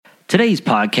Today's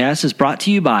podcast is brought to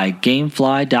you by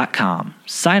Gamefly.com.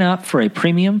 Sign up for a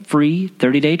premium free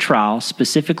 30-day trial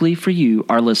specifically for you,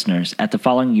 our listeners, at the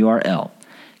following URL.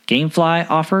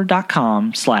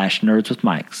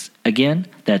 Gameflyoffer.com/nerdswithmics. Again,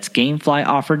 that's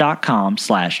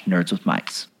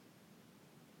Gameflyoffer.com/nerdswithmics.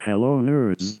 Hello,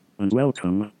 nerds, and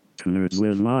welcome to Nerds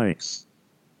with Mics.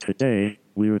 Today,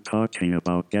 we're talking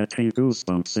about getting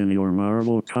goosebumps in your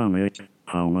Marvel comic,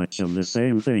 how much of the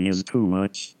same thing is too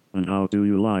much, and how do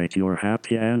you like your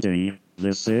happy ending.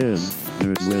 This is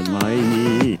Nerds with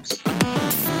Mics.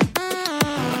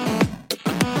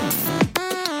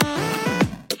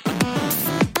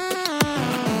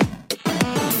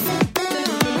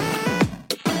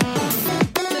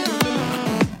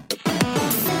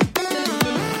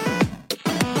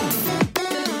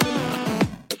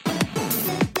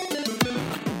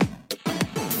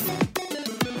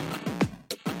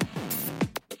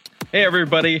 Hey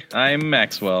everybody, I'm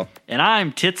Maxwell. And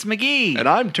I'm Tits McGee. And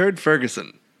I'm Turd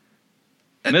Ferguson.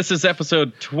 And this is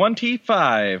episode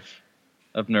 25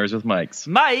 of Nerds with Mics.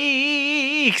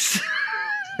 Mikes!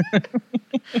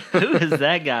 Who is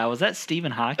that guy? Was that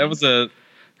Stephen Hawking? It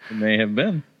may have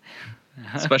been.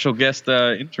 Special guest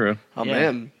intro. Oh, Yeah.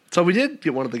 man. So we did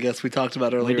get one of the guests we talked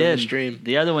about We earlier did. in the stream.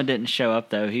 The other one didn't show up,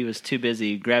 though. He was too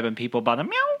busy grabbing people by the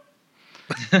meow.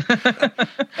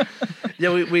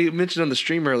 Yeah, we mentioned on the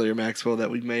stream earlier, Maxwell, that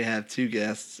we may have two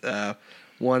guests.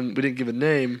 One, we didn't give a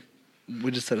name. We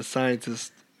just said a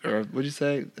scientist, or what'd you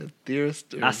say? A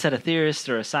theorist? Or, I said a theorist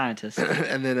or a scientist.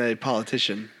 and then a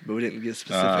politician, but we didn't give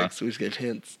specifics. We just gave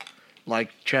hints.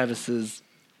 Like Travis's...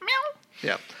 Meow.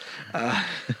 Yeah.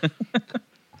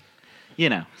 You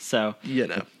know, so... You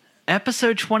know.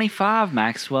 Episode 25,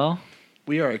 Maxwell.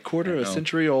 We are a quarter of a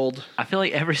century old. I feel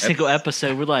like every single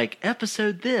episode, we're like,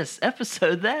 episode this,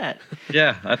 episode that.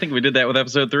 Yeah, I think we did that with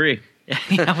episode 3.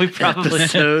 Yeah, we probably...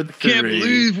 Episode 3. Can't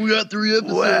believe we got 3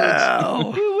 episodes.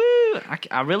 Wow. Woo-woo.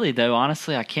 I really, though,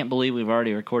 honestly, I can't believe we've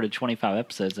already recorded 25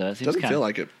 episodes. It seems Doesn't feel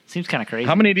like it. Seems kind of crazy.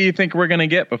 How many do you think we're going to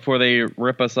get before they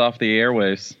rip us off the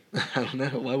airwaves? I don't know.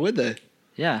 Why would they?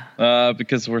 Yeah.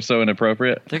 Because we're so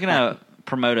inappropriate. They're going to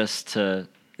promote us to...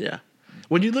 Yeah.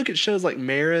 When you look at shows like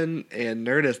Marin and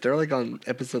Nerdist, they're like on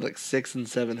episode like 600 and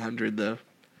 700 though.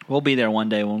 We'll be there one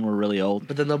day when we're really old.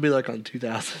 But then they'll be like on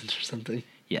 2000 or something.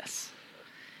 Yes.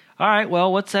 All right,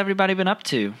 well, what's everybody been up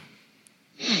to?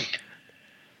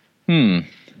 It's a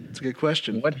good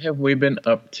question. What have we been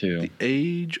up to? The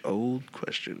age-old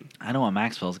question. I know what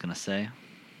Maxwell's going to say.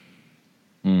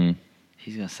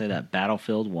 He's going to say that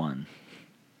Battlefield 1.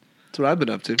 That's what I've been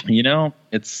up to. You know,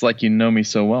 it's like you know me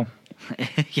so well.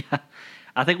 Yeah.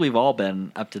 I think we've all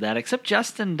been up to that, except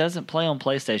Justin doesn't play on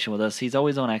PlayStation with us. He's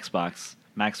always on Xbox.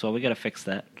 Maxwell, we got to fix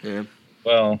that. Yeah.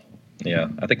 Well, yeah,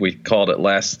 I think we called it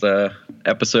last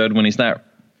episode when he's not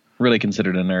really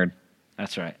considered a nerd.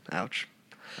 That's right. Ouch.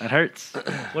 That hurts.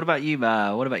 What about you?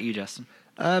 What about you, Justin?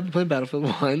 I've been playing Battlefield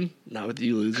 1. Not with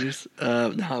you losers.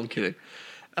 No, I'm kidding.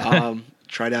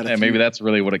 Tried out a Yeah, few. maybe that's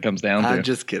really what it comes down to. I'm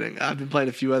just kidding. I've been playing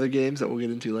a few other games that we'll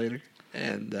get into later.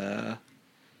 And,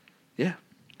 yeah.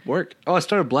 Work. Oh, I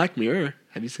started Black Mirror.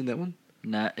 Have you seen that one?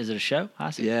 No, is it a show? I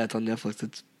see. Yeah, it's on Netflix.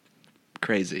 It's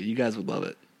crazy. You guys would love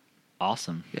it.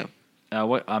 Awesome. Yeah.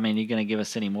 What? I mean, you going to give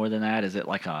us any more than that? Is it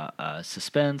like a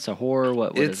suspense, a horror?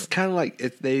 What is It's it? kind of like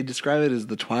they describe it as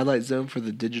the Twilight Zone for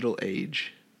the digital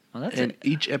age. Well, that's And it.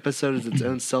 each episode is its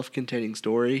own self-containing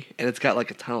story, and it's got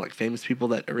like a ton of like famous people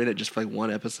that are in it just for like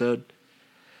one episode.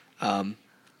 And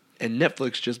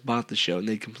Netflix just bought the show, and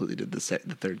they completely did the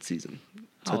third season.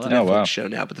 So it's a wow. Netflix show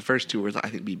now, but the first two were I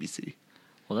think BBC.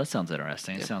 Well, that sounds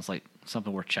interesting. It Yeah. sounds like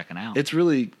something worth checking out. It's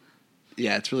really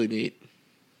neat.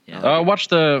 Yeah. I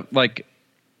watched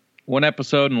one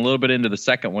episode and a little bit into the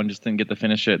second one, just didn't get to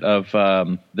finish it, of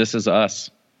This Is Us.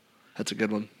 That's a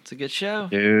good one. It's a good show.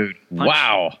 Dude, Punch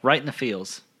wow. Right in the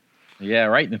feels. Yeah,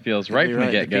 right in the feels, right you're from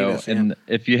the right, the get-go. penis, yeah. And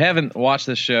if you haven't watched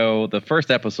the show, the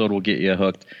first episode will get you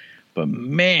hooked. But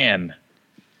man,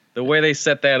 the way they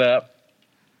set that up,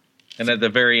 and at the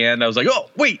very end, I was like, oh,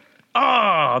 wait,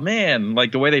 oh, man.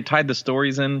 Like the way they tied the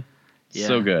stories in, Yeah.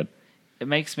 so good. It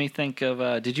makes me think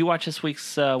of. Did you watch this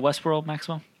week's Westworld,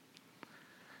 Maxwell?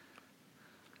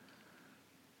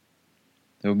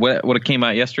 What came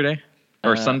out yesterday?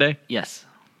 Or Sunday? Yes.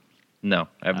 No,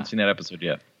 I haven't seen that episode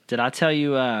yet. Did I tell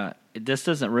you? This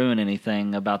doesn't ruin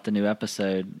anything about the new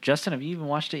episode. Justin, have you even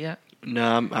watched it yet?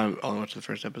 No, I only watched the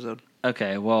first episode.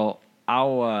 Okay. Well,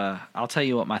 I'll tell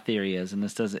you what my theory is, and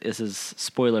this is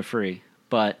spoiler free,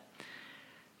 but.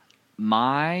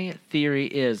 My theory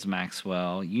is,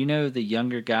 Maxwell, you know the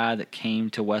younger guy that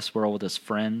came to Westworld with his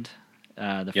friend?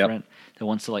 The friend that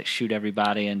wants to like shoot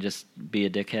everybody and just be a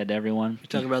dickhead to everyone? You're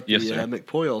talking about Yes, the sir.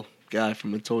 McPoyle guy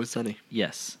from It's Always Sunny.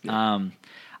 Yes. Yeah.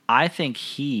 I think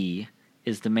he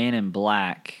is the Man in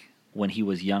Black when he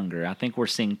was younger. I think we're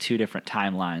seeing two different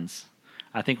timelines.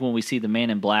 I think when we see the Man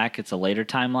in Black, it's a later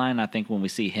timeline. I think when we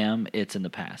see him, it's in the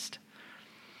past.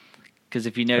 Because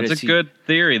if you notice, That's a good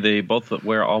theory. They both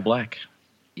wear all black.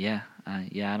 Yeah, I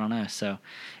don't know. So,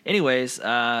 anyways, so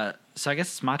I guess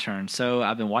it's my turn. So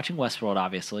I've been watching Westworld,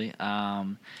 obviously.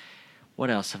 What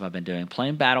else have I been doing?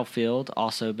 Playing Battlefield.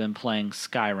 Also been playing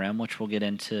Skyrim, which we'll get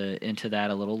into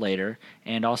that a little later,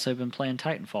 and also been playing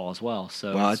Titanfall as well.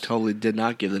 So, Well, I totally did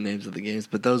not give the names of the games,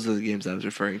 but those are the games I was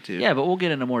referring to. yeah, but we'll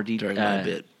get into more During my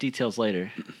bit. details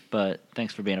later. But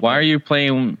thanks for being a Why part. are you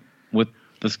playing with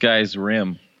this guy's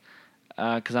rim?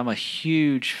 Because I'm a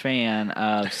huge fan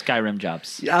of Skyrim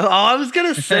jobs. Yeah, I was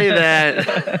gonna say that.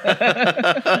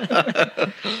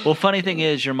 Well, funny thing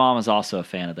is, your mom is also a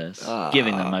fan of those,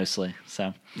 giving them mostly.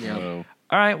 So, Yeah. Oh.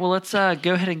 all right, well, let's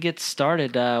go ahead and get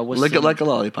started with Lick it some, like a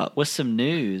lollipop. with some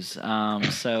news.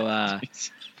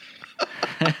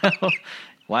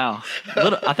 Wow,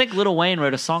 I think Lil Wayne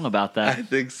wrote a song about I that.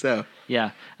 think so.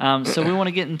 Yeah. So we want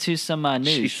to get into some news.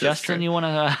 Jesus Justin, Christ. you want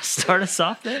to start us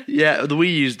off there? Yeah, the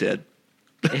Wii U's dead.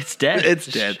 It's dead. It's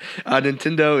dead.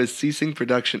 Nintendo is ceasing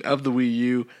production of the Wii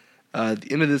U at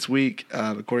the end of this week,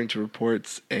 according to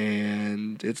reports,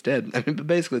 and it's dead. I mean, but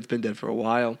basically, it's been dead for a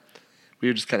while. We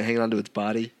were just kind of hanging on to its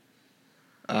body.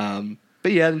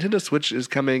 But yeah, Nintendo Switch is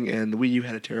coming, and the Wii U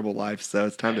had a terrible life, so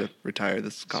it's time to retire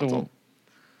this console.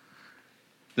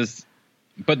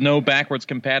 But no backwards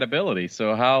compatibility.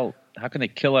 So how can they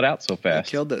kill it out so They fast?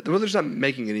 killed it. Well, there's not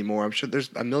making anymore. I'm sure there's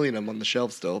a million of them on the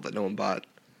shelf still that no one bought.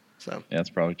 So Yeah, that's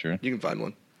probably true. you can find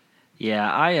one.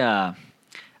 Yeah,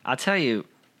 I'll tell you.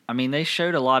 I mean, they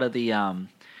showed a lot of the.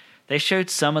 They showed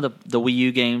some of the Wii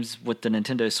U games with the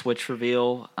Nintendo Switch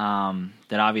reveal.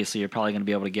 That obviously you're probably going to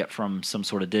be able to get from some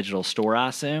sort of digital store, I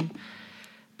assume.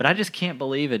 But I just can't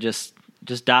believe it just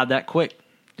died that quick,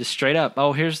 just straight up.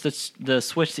 Oh, here's the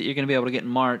Switch that you're going to be able to get in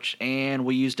March, and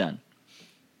Wii U's done.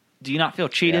 Do you not feel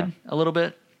cheated a little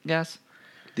bit, guys?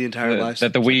 The entire life.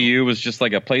 That the Wii U was just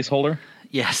like a placeholder?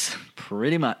 Yes,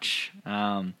 pretty much.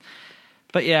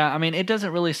 But yeah, I mean, it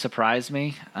doesn't really surprise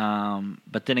me.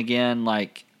 But then again,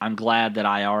 like, I'm glad that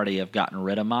I already have gotten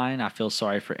rid of mine. I feel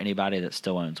sorry for anybody that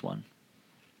still owns one.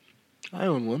 I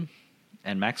own one.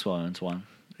 And Maxwell owns one.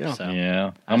 Yeah. So,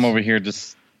 Yeah. I'm over here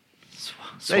just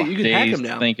Hey, you can hack dazed them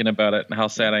now. thinking about it and how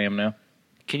sad I am now.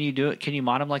 Can you do it? Can you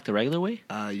mod them like the regular Wii?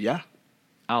 Yeah.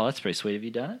 Oh, that's pretty sweet. Have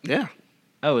you done it? Yeah.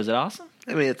 Oh, is it awesome?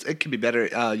 I mean, it could be better.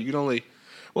 You can only.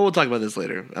 Well, we'll talk about this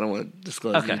later. I don't want to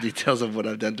disclose Okay. the details of what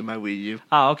I've done to my Wii U.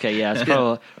 Oh, okay. Yeah, it's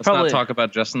probably. Let's probably not talk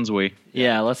about Justin's Wii.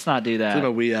 Yeah, let's not do Leave my that.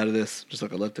 Wii out of this, just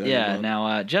like I left it. out of Yeah. the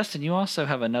Now, Justin, you also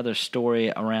have another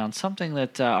story around something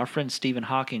that our friend Stephen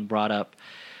Hawking brought up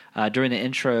during the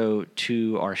intro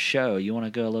to our show. You want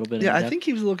to go a little bit? Yeah, into I depth? think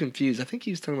he was a little confused. I think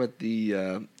he was talking about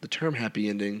the term happy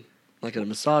ending, like at a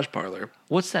massage parlor.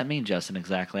 What's that mean, Justin?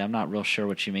 Exactly. I'm not real sure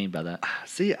what you mean by that.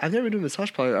 See, I've never been to a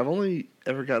massage parlor. I've only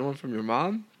ever gotten one from your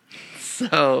mom.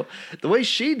 So the way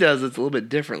she does it's a little bit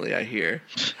differently, I hear.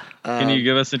 Can you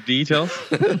give us the details?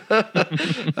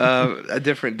 A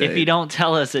different day. If you don't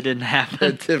tell us, it didn't A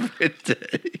happen. different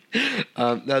day.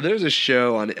 Now, there's a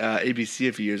show on ABC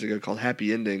a few years ago called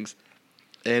Happy Endings,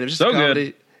 and it was just So a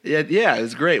comedy. good. Yeah, it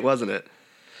was great, wasn't it?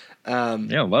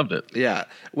 Yeah, loved it. Yeah.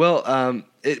 Well,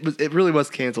 it really was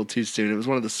canceled too soon. It was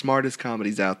one of the smartest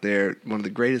comedies out there, one of the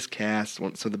greatest casts,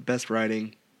 so the best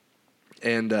writing,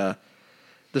 and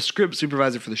the script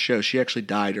supervisor for the show, she actually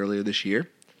died earlier this year.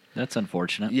 That's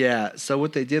unfortunate. Yeah. So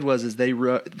what they did was they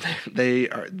got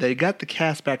the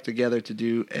cast back together to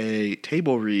do a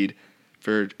table read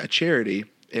for a charity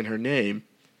in her name,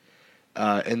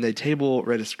 and they table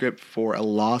read a script for a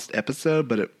lost episode,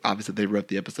 but obviously they wrote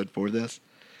the episode for this.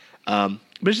 But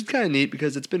it's just kind of neat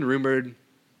because it's been rumored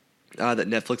that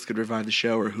Netflix could revive the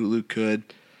show or Hulu could.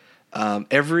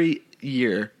 Every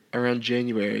year around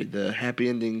January, the Happy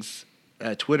Endings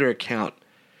Twitter account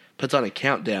puts on a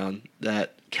countdown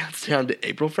that counts down to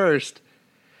April 1st.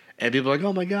 And people are like,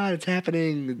 oh my God, it's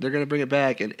happening. They're going to bring it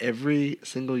back. And every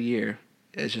single year,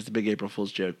 it's just a big April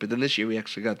Fool's joke. But then this year, we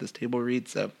actually got this table read.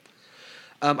 So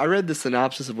I read the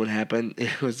synopsis of what happened.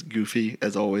 It was goofy,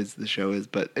 as always, the show is.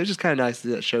 But it was just kind of nice to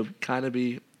see that show kind of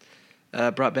be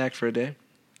brought back for a day.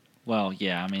 Well,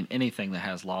 yeah. I mean, anything that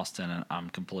has Lost in it, I'm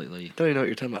completely. Don't even know what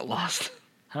you're talking about, Lost.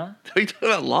 Huh? What are you talking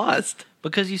about, Lost?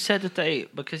 Because you said that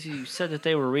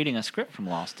they were reading a script from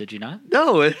Lost. Did you not?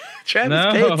 No,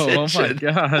 Travis, pay No, oh my attention.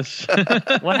 gosh.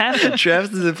 What happened? Travis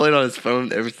has been playing on his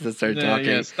phone ever since I started talking.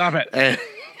 Yeah, stop it. And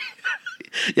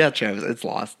yeah, Travis, it's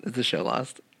Lost. It's the show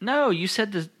Lost. No, you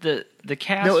said the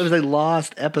cast. No, it was a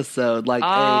lost episode. Like,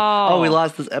 we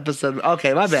lost this episode.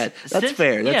 Okay, my bad. That's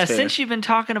fair. That's fair. Since you've been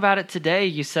talking about it today,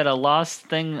 you said a lost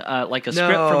thing, like a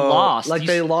script from Lost. Like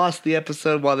they lost the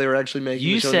episode while they were actually making.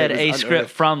 You the show said a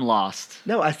script from Lost.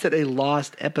 No, I said a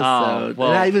lost episode. Well,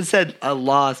 and I even said a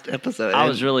lost episode. I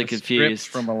was really confused.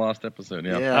 From a lost episode.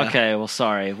 Yeah. Okay. Well,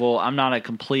 sorry. Well, I'm not a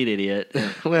complete idiot.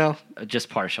 Well, just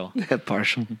partial.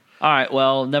 Partial. All right.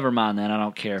 Well, never mind then. I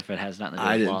don't care if it has nothing to do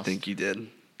with I didn't Lost. think you did.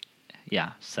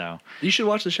 Yeah. So you should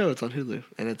watch the show. It's on Hulu,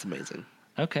 and it's amazing.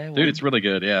 Okay. Well, Dude, it's really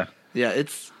good. Yeah. Yeah,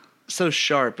 it's so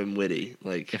sharp and witty.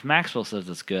 Like, if Maxwell says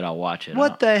it's good, I'll watch it.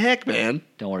 What the heck, man?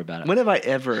 Don't worry about it. When have I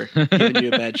ever given you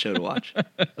a bad show to watch?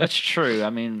 That's true. I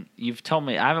mean, you've told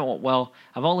me I haven't. Well,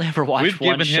 I've only ever watched We've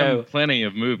one given show. him plenty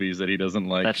of movies that he doesn't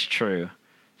like. That's true.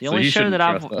 The So only you show shouldn't that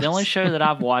I've trust us. the only show that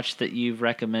I've watched that you've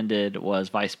recommended was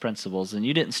Vice Principals, and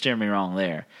you didn't steer me wrong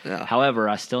there. Yeah. However,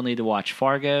 I still need to watch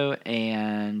Fargo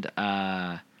and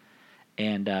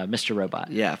Mr. Robot.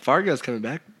 Yeah, Fargo's coming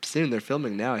back soon. They're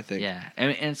filming now, I think. Yeah,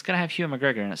 and it's gonna have Ewan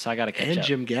McGregor in it, so I got to catch And up.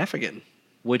 Jim Gaffigan.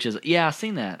 Which is I've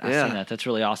seen that. I've Yeah. seen that. That's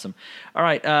really awesome. All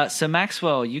right, so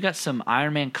Maxwell, you got some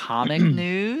Iron Man comic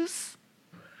news?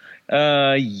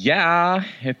 Yeah.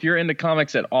 If you're into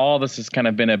comics at all, this has kind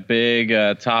of been a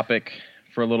big topic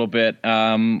for a little bit.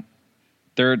 You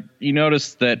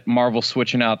notice that Marvel's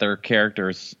switching out their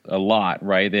characters a lot,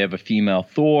 right? They have a female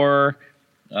Thor.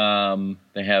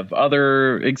 They have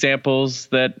other examples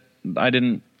that I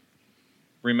didn't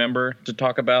remember to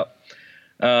talk about.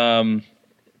 But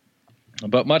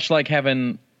much like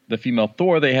having the female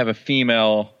Thor, they have a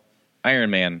female Iron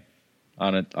Man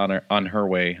on her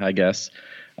way, I guess.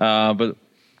 But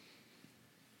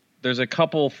there's a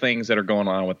couple things that are going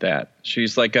on with that.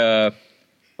 She's like a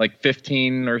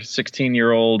 15 or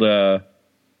 16-year-old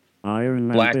Iron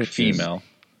Man black bitches. female.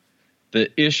 The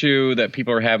issue that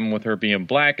people are having with her being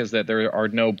black is that there are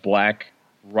no black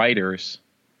writers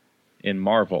in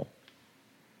Marvel.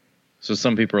 So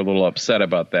some people are a little upset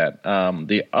about that.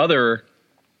 The other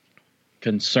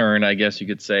concern, I guess you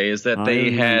could say, is that they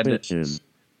Iron Man had bitches.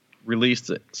 released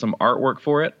some artwork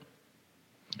for it,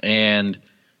 and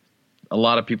a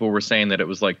lot of people were saying that it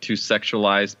was like too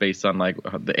sexualized based on like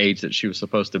the age that she was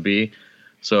supposed to be.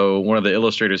 So one of the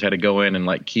illustrators had to go in and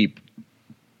like keep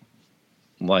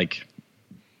like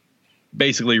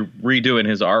basically redoing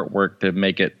his artwork to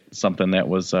make it something that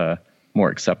was more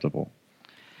acceptable.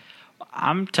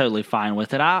 I'm totally fine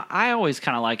with it. I always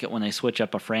kind of like it when they switch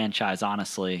up a franchise,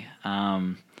 honestly.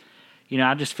 I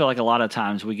just feel like a lot of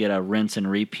times we get a rinse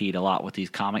and repeat a lot with these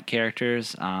comic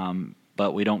characters,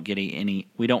 but we don't get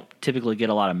we don't typically get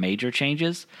a lot of major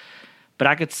changes. But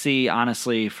I could see,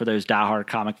 honestly, for those diehard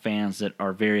comic fans that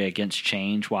are very against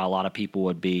change, while a lot of people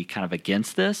would be kind of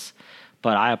against this,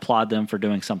 but I applaud them for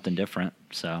doing something different.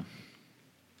 So,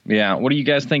 yeah. What do you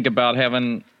guys think about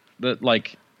having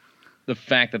the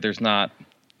fact that there's not,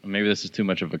 maybe this is too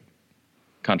much of a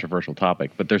controversial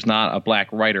topic, but there's not a black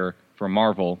writer for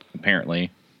Marvel,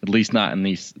 apparently, at least not in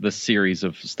this series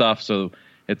of stuff. So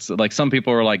it's like some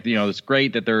people are like, it's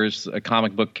great that there's a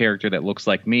comic book character that looks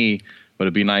like me, but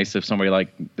it'd be nice if somebody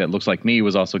that looks like me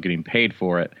was also getting paid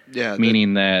for it. Yeah,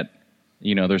 meaning that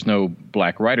there's no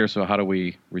black writer. So how do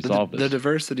we resolve this? The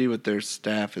diversity with their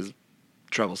staff is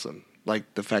troublesome.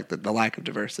 Like the fact that the lack of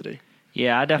diversity.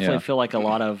 yeah, I definitely feel like a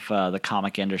lot of the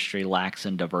comic industry lacks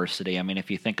in diversity. I mean, if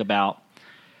you think about,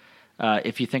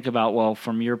 well,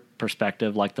 from your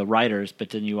perspective, like the writers, but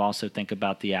then you also think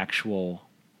about the actual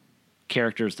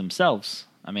characters themselves.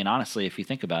 I mean, honestly, if you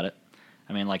think about it,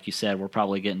 I mean, like you said, we're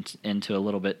probably getting into a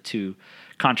little bit too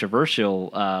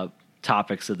controversial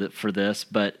topics for this,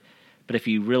 but if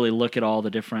you really look at all the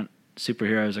different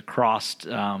superheroes across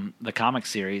the comic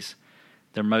series,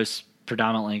 they're most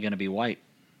predominantly going to be white.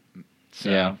 So,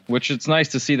 yeah, which it's nice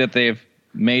to see that they've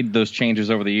made those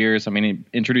changes over the years. I mean,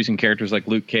 introducing characters like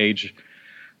Luke Cage,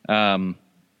 back,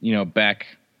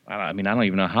 I don't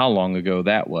even know how long ago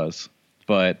that was,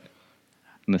 but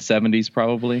in the 70s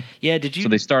probably. Yeah, did you? So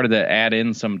they started to add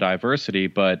in some diversity,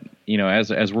 but,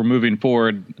 as we're moving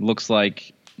forward, it looks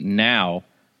like now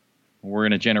we're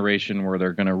in a generation where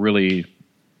they're going to really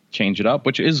change it up,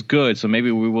 which is good. So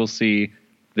maybe we will see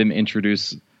them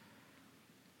introduce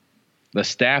the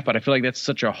staff, but I feel like that's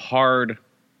such a hard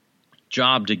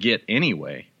job to get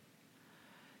anyway.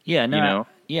 Yeah, no,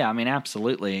 yeah, I mean,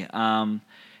 absolutely. Now,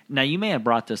 you may have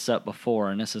brought this up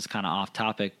before, and this is kind of off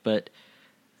topic, but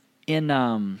in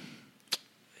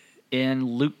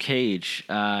Luke Cage,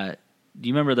 do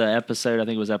you remember the episode? I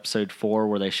think it was episode 4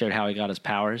 where they showed how he got his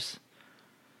powers.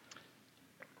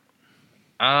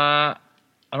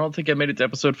 I don't think I made it to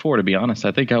episode 4, to be honest.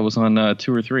 I think I was on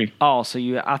 2 or 3. Oh, so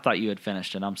I thought you had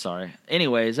finished it. I'm sorry.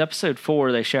 Anyways, episode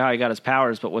 4, they show how he got his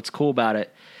powers, but what's cool about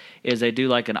it is they do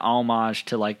like an homage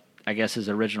to like, I guess his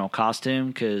original costume,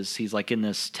 because he's like in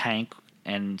this tank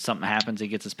and something happens, he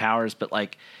gets his powers, but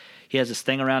like he has this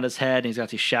thing around his head and he's got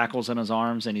these shackles in his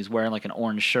arms and he's wearing like an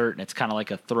orange shirt, and it's kind of like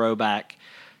a throwback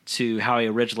to how he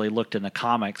originally looked in the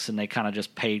comics, and they kind of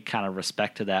just paid kind of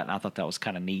respect to that, and I thought that was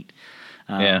kind of neat.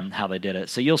 How they did it.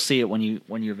 So you'll see it when you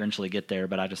eventually get there,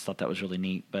 but I just thought that was really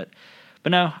neat. But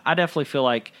no, I definitely feel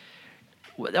like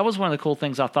that was one of the cool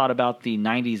things I thought about the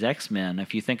 90s X-Men.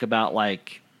 If you think about the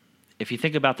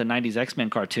 90s X-Men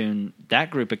cartoon,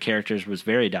 that group of characters was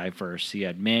very diverse. You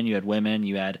had men, you had women,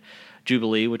 you had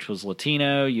Jubilee, which was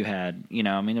Latino, you had,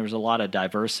 there was a lot of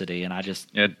diversity, and I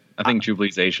think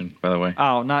Jubilee's Asian, by the way.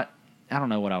 I don't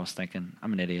know what I was thinking.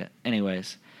 I'm an idiot.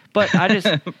 Anyways. But I just,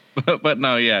 but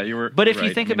no, yeah, you were. But if right.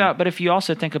 you think but if you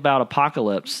also think about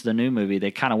Apocalypse, the new movie,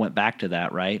 they kind of went back to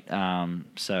that, right? But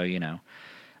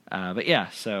yeah.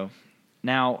 So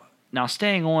now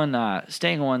staying on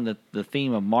the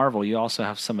theme of Marvel, you also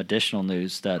have some additional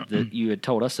news that you had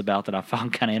told us about that I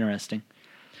found kind of interesting.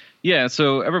 Yeah.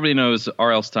 So everybody knows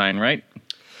R.L. Stine, right?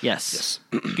 Yes.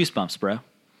 Goosebumps, bro.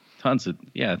 Tons of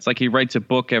It's like he writes a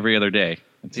book every other day.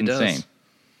 It's insane. Does.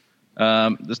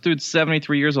 This dude's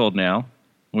 73 years old now,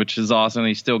 which is awesome.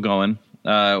 He's still going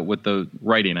with the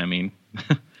writing, I mean.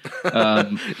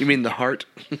 You mean the heart?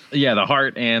 Yeah, the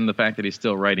heart and the fact that he's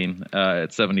still writing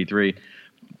at 73.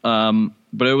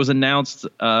 But it was announced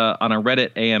on a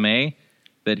Reddit AMA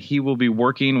that he will be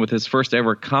working with his first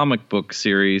ever comic book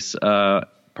series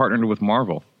partnered with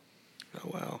Marvel. Oh,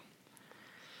 wow.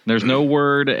 There's no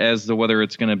word as to whether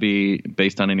it's going to be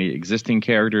based on any existing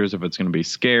characters, if it's going to be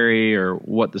scary or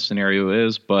what the scenario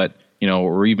is, but,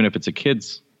 or even if it's a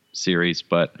kid's series,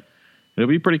 but it'll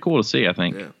be pretty cool to see, I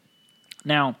think. Yeah.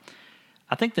 Now,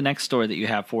 I think the next story that you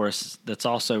have for us that's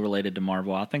also related to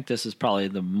Marvel, I think this is probably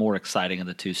the more exciting of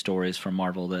the two stories from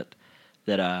Marvel that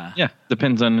yeah,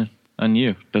 depends on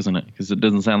you, doesn't it? Because it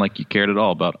doesn't sound like you cared at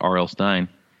all about R.L. Stine.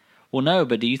 Well, no,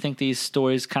 but do you think these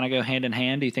stories kind of go hand in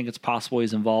hand? Do you think it's possible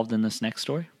he's involved in this next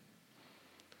story?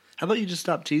 How about you just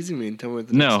stop teasing me and tell me what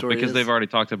the next story is? No, because they've already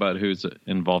talked about who's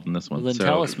involved in this one. Well, then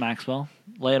tell us, Maxwell.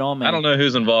 Lay it on me. I don't know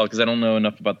who's involved because I don't know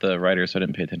enough about the writers, so I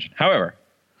didn't pay attention. However,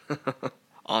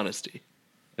 honesty.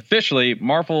 Officially,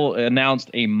 Marvel announced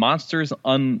a Monsters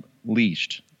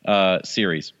Unleashed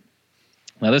series.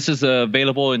 Now, this is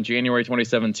available in January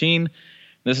 2017.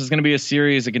 This is going to be a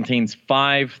series that contains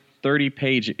 5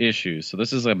 30-page issues. So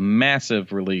this is a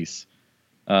massive release.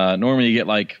 Normally you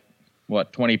get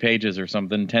 20 pages or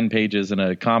something, 10 pages in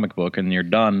a comic book, and you're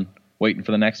done waiting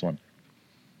for the next one.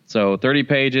 So 30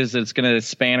 pages, it's going to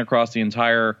span across the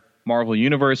entire Marvel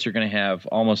universe. You're going to have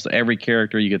almost every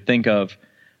character you could think of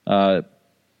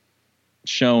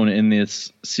shown in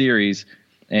this series.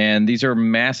 And these are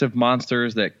massive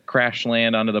monsters that crash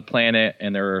land onto the planet,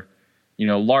 and they're,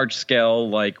 large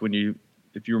scale, like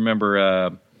if you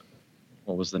remember,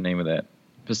 what was the name of that?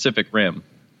 Pacific Rim.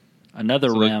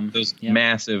 Another rim. Those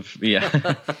massive,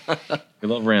 yeah. We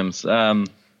love rims.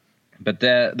 But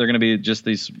they're going to be just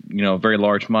these, very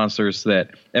large monsters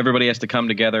that everybody has to come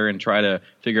together and try to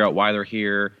figure out why they're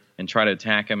here and try to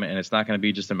attack them. And it's not going to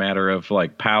be just a matter of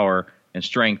power and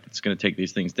strength. It's going to take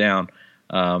these things down.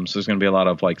 So there's going to be a lot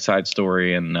of side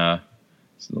story, and it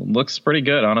looks pretty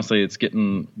good. Honestly, it's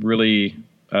getting really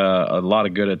a lot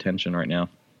of good attention right now.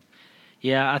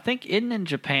 Yeah, I think in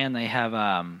Japan they have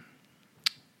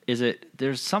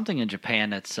there's something in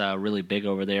Japan that's really big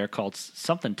over there called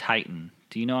something Titan.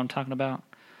 Do you know what I'm talking about?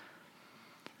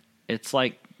 It's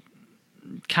like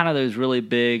kind of those really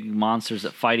big monsters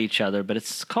that fight each other, but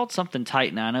it's called something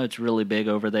Titan. I know it's really big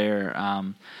over there.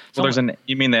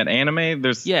 You mean that anime?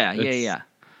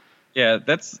 Yeah,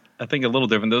 that's I think a little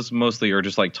different. Those mostly are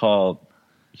just tall,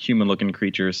 human-looking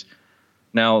creatures.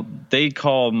 Now they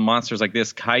call monsters like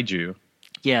this kaiju.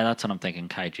 Yeah, that's what I'm thinking.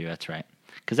 Kaiju. That's right.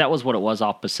 Because that was what it was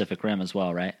off Pacific Rim as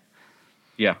well, right?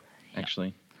 Yeah,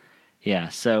 actually. Yeah.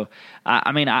 So,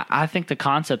 I think the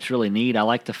concept's really neat. I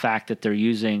like the fact that they're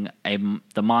using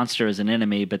the monster as an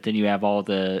enemy, but then you have all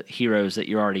the heroes that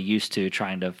you're already used to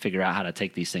trying to figure out how to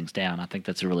take these things down. I think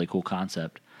that's a really cool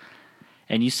concept.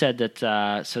 And you said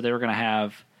that so they were going to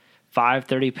have 5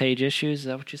 30-page issues. Is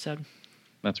that what you said?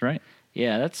 That's right.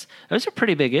 Yeah, those are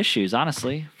pretty big issues,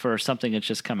 honestly, for something that's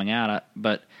just coming out.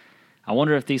 But I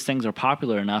wonder if these things are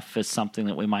popular enough as something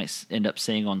that we might end up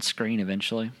seeing on screen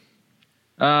eventually.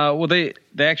 Well, they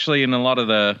actually, in a lot of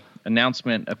the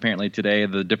announcement apparently today,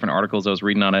 the different articles I was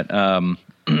reading on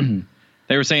it,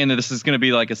 They were saying that this is going to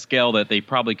be like a scale that they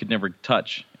probably could never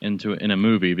touch in a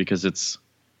movie because it's,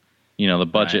 the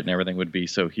budget Right. and everything would be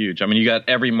so huge. I mean, you got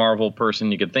every Marvel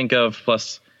person you could think of,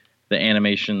 plus the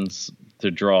animations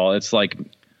to draw. It's like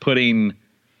putting.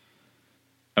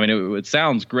 I mean, it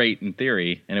sounds great in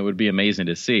theory, and it would be amazing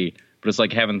to see. But it's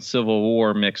like having Civil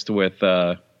War mixed with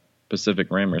Pacific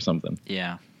Rim or something.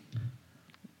 Yeah.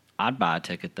 I'd buy a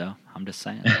ticket, though. I'm just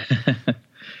saying.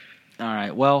 All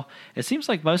right. Well, it seems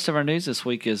like most of our news this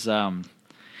week is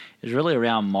really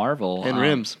around Marvel. And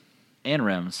rims. And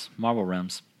rims. Marvel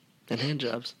rims. And hand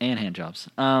jobs. And hand jobs.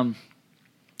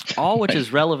 All which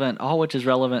is relevant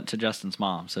to Justin's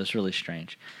mom, so it's really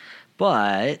strange.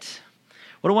 But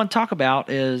what I want to talk about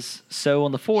is, so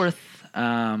on the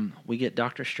 4th, we get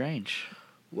Doctor Strange.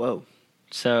 Whoa.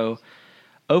 So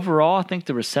overall, I think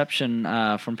the reception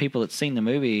from people that's seen the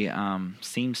movie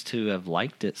seems to have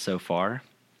liked it so far.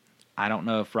 I don't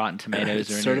know if Rotten Tomatoes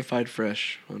It's or certified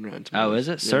fresh on Rotten Tomatoes. Oh, is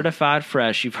it? Yeah. Certified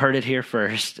fresh. You've heard it here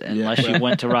first, unless you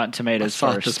went to Rotten I Tomatoes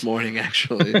saw it first. this morning,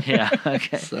 actually. Yeah,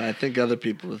 okay. So I think other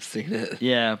people have seen it.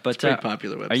 Yeah, but It's a pretty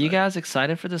popular website. are you guys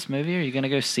excited for this movie? Are you going to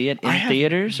go see it in I have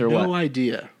theaters or no what?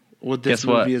 idea what this Guess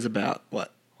what? movie is about.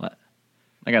 What? What?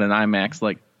 I got an IMAX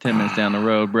like 10 minutes down the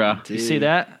road, bro. You see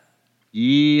that?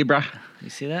 Yeah, bro. You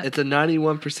see that? It's a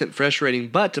 91% fresh rating,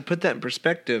 but to put that in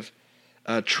perspective,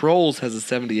 Trolls has a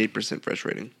 78% fresh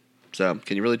rating. So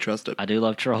can you really trust it? I do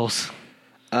love Trolls.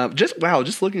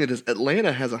 Just looking at this,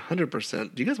 Atlanta has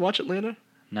 100%. Do you guys watch Atlanta?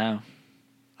 No.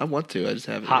 I want to. I just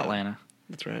haven't. yet. Hotlanta.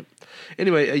 That's right.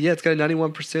 Anyway, yeah, it's got a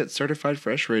 91% certified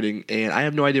fresh rating, and I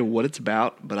have no idea what it's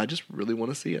about, but I just really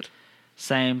want to see it.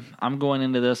 Same. I'm going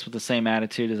into this with the same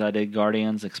attitude as I did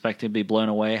Guardians, expecting to be blown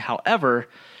away. However,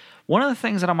 one of the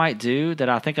things that I might do that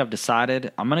I think I've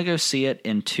decided, I'm going to go see it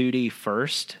in 2D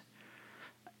first.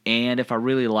 And if I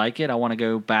really like it, I want to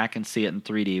go back and see it in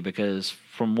 3D because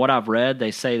from what I've read,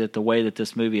 they say that the way that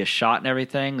this movie is shot and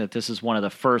everything, that this is one of the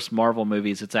first Marvel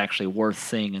movies that's actually worth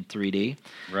seeing in 3D.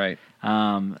 Right.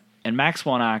 And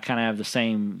Maxwell and I kind of have the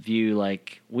same view.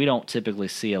 Like, we don't typically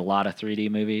see a lot of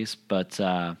 3D movies, but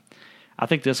I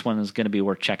think this one is going to be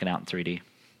worth checking out in 3D.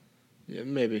 Yeah,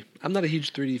 maybe. I'm not a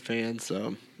huge 3D fan,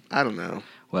 so I don't know.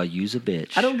 Well, use a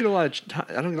bitch. I don't get a lot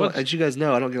of. As you guys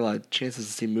know, I don't get a lot of chances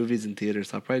to see movies in theaters.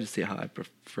 So I'll probably just see how I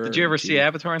prefer. Did you ever see TV.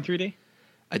 Avatar in 3D?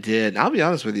 I did. I'll be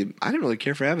honest with you. I didn't really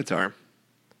care for Avatar.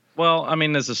 Well, I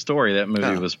mean, as a story, that movie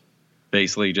Oh. was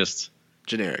basically just,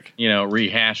 Generic.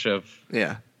 rehash of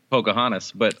Yeah.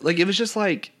 Pocahontas. But Like, it was just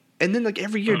like. And then, like,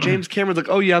 every year, James Cameron's like,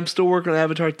 oh, yeah, I'm still working on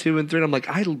Avatar 2 and 3. And I'm like,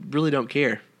 I really don't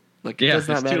care. Like, it yeah, does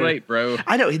not it's matter. too late, bro.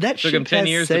 I know. That Took ship him 10 has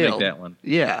years sailed. to make that one.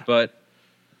 Yeah.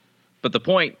 But the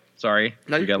point, sorry,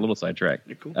 No, we you're got a cool. little sidetracked.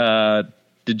 You're cool.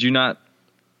 Did you not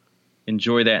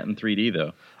enjoy that in 3D,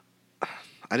 though?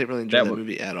 I didn't really enjoy that that w-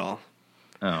 movie at all.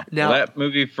 Oh. Now- Well, that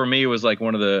movie for me was like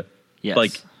one of the, Yes.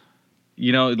 like,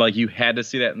 like you had to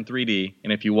see that in 3D.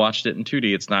 And if you watched it in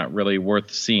 2D, it's not really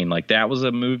worth seeing. Like, that was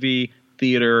a movie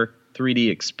theater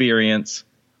 3D experience.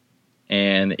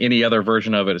 And any other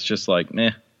version of it, it's just like,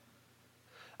 meh.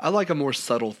 I like a more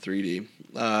subtle 3D.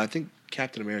 I think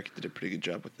Captain America did a pretty good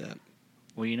job with that.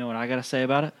 Well, you know what I got to say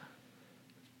about it?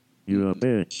 You a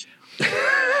bitch.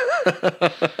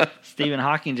 Stephen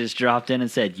Hawking just dropped in and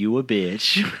said, "You a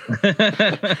bitch."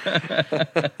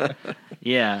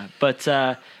 Yeah, but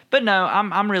no,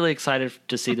 I'm really excited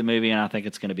to see the movie, and I think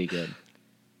it's going to be good.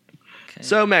 Okay.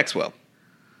 So, Maxwell,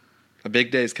 a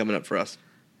big day is coming up for us.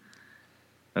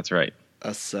 That's right.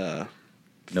 Us,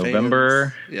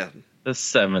 November fans. Yeah. the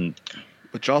 7th.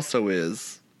 Which also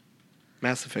is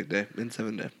Mass Effect Day,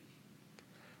 N7 Day.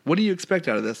 What do you expect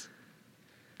out of this?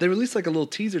 They released like a little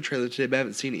teaser trailer today, but I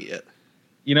haven't seen it yet.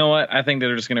 You know what? I think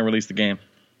they're just going to release the game.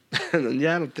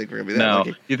 Yeah, I don't think we're going to be that No.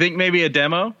 lucky. You think maybe a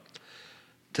demo?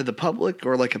 To the public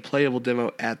or like a playable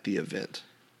demo at the event?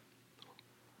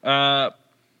 At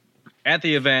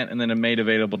the event and then made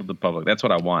available to the public. That's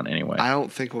what I want anyway. I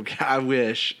don't think we'll get, I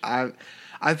wish. I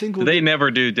think we'll They get,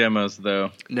 never do demos,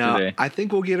 though. no, do they? I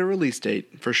think we'll get a release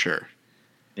date for sure.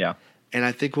 Yeah. And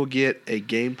I think we'll get a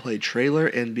gameplay trailer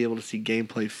and be able to see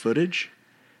gameplay footage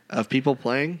of people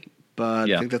playing, but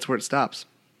Yeah. I think that's where it stops.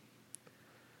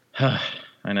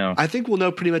 I know. I think we'll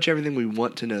know pretty much everything we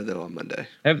want to know, though, on Monday.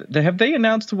 Have they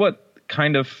announced what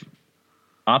kind of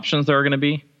options there are going to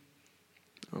be?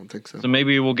 I don't think so. So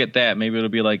maybe we'll get that. Maybe it'll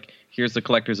be like, here's the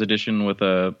collector's edition with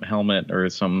a helmet or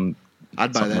some.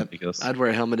 I'd buy something that. ridiculous. I'd wear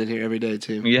a helmet in here every day,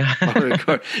 too. Yeah. I'll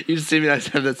record. You just see me, I just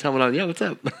have this helmet on. Yeah, what's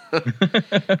up?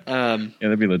 Yeah,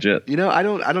 that'd be legit. You know, I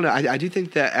don't know. I do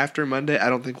think that after Monday, I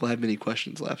don't think we'll have many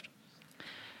questions left.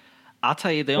 I'll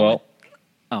tell you the only.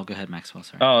 Oh, go ahead, Maxwell.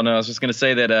 Sorry. Oh, no, I was just going to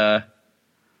say that,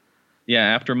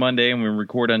 after Monday and we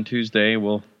record on Tuesday,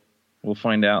 we'll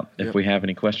find out if we have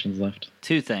any questions left.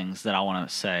 Two things that I want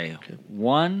to say. Okay.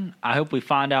 One, I hope we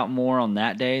find out more on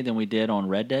that day than we did on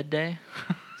Red Dead Day.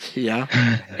 Yeah.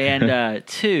 And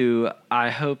two,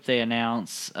 I hope they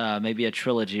announce maybe a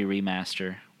trilogy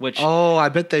remaster. I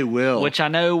bet they will. Which I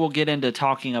know we'll get into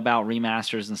talking about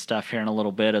remasters and stuff here in a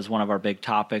little bit as one of our big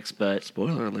topics. But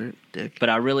spoiler alert, Dick. But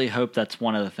I really hope that's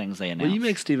one of the things they announce. Will you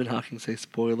make Stephen Hawking say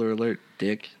spoiler alert,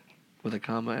 Dick, with a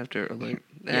comma after alert?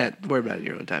 Worry about it in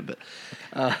your own time. But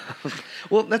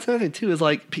well, that's another thing too. Is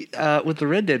like with the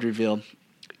Red Dead reveal,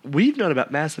 we've known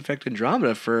about Mass Effect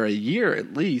Andromeda for a year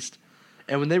at least.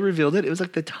 And when they revealed it, it was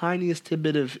like the tiniest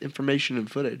tidbit of information and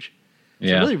footage. So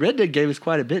really, Red Dead gave us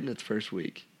quite a bit in its first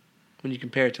week when you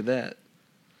compare it to that.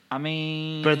 I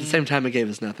mean... But at the same time, it gave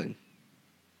us nothing.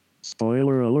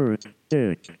 Spoiler alert,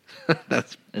 Dick.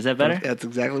 Is that better? That's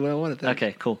exactly what I wanted.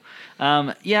 Okay, cool.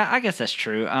 Yeah, I guess that's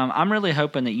true. I'm really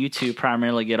hoping that you two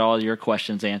primarily get all your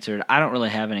questions answered. I don't really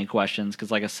have any questions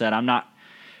because, like I said, I'm not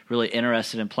really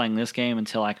interested in playing this game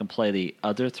until I can play the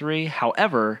other three.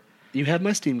 However... You have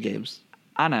my Steam games.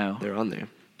 I know. They're on there.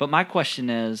 But my question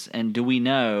is, and do we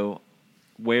know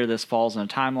where this falls in a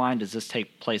timeline? Does this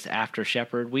take place after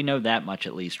Shepard? We know that much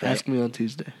at least, right? Ask me on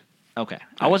Tuesday. Okay.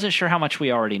 I wasn't sure how much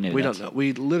we already knew. We don't know.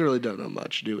 We literally don't know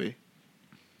much, do we?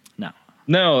 No.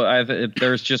 No,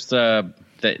 there's just that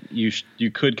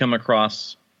you could come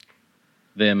across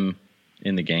them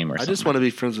in the game or something. I just want to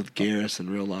be friends with Garrus in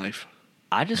real life.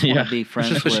 I just want to be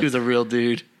friends with... She was a real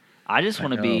dude. I just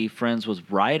want to be friends with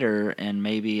Ryder and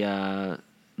maybe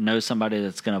know somebody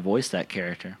that's going to voice that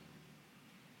character.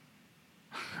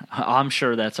 I'm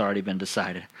sure that's already been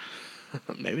decided.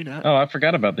 Maybe not. Oh, I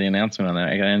forgot about the announcement on that.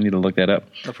 I need to look that up.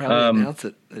 They'll probably announce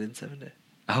it in 7 days.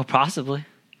 Oh, possibly.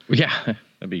 Yeah,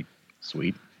 that'd be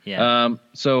sweet. Yeah.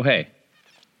 So, hey.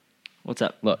 What's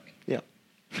up? Look. Yeah.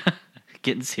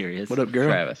 Getting serious. What up, girl?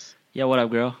 Travis. Yeah, what up,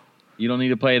 girl? You don't need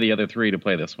to play the other three to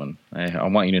play this one. I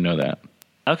want you to know that.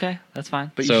 Okay, that's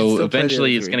fine. But so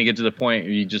eventually it's going to get to the point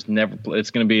where you just never play.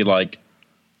 It's going to be like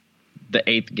the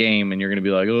 8th game, and you're going to be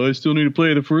like, oh, I still need to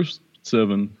play the first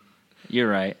 7. You're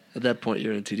right. At that point,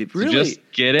 you're in too deep. So Really? just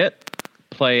get it,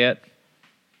 play it,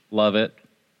 love it.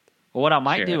 Well, what I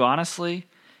might do, honestly,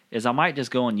 is I might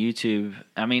just go on YouTube.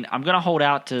 I mean, I'm going to hold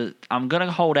out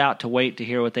to wait to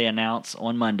hear what they announce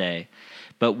on Monday.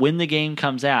 But when the game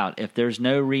comes out, if there's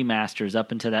no remasters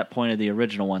up until that point of the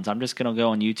original ones, I'm just going to go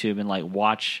on YouTube and like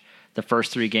watch the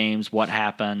first 3 games, what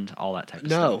happened, all that type of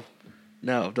stuff.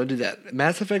 No, don't do that.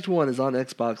 Mass Effect 1 is on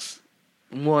Xbox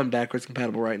One backwards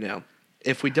compatible right now.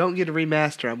 If we don't get a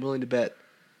remaster, I'm willing to bet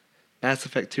Mass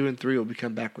Effect 2 and 3 will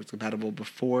become backwards compatible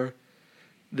before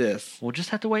this. We'll just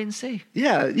have to wait and see.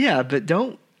 Yeah, but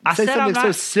don't say something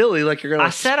so silly like you're going to. I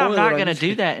said I'm not going to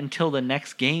do that until the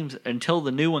next games, until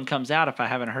the new one comes out. If I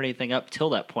haven't heard anything up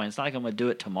till that point, it's not like I'm going to do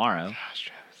it tomorrow. Gosh,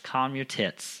 Travis. Calm your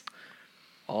tits.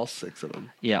 All 6 of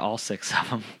them. Yeah, all 6 of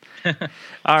them.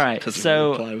 All right,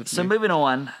 so moving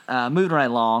on, moving right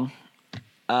along.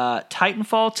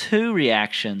 Titanfall 2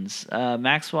 reactions.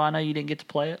 Maxwell, I know you didn't get to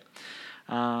play it.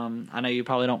 I know you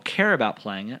probably don't care about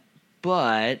playing it,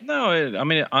 but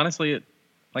no, honestly,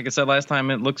 like I said last time,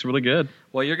 it looks really good.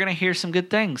 Well, you're going to hear some good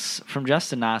things from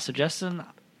Justin and I. So, Justin,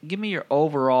 give me your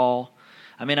overall.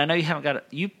 I mean, I know you haven't got it.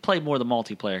 You played more of the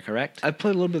multiplayer, correct? I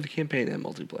played a little bit of the campaign and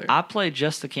multiplayer. I played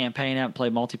just the campaign. I haven't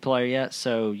played multiplayer yet.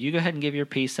 So, you go ahead and give your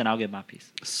piece, and I'll give my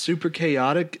piece. Super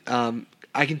chaotic.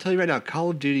 I can tell you right now,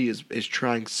 Call of Duty is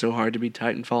trying so hard to be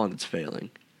Titanfall, and it's failing.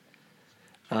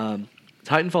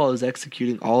 Titanfall is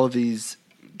executing all of these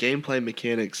gameplay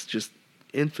mechanics just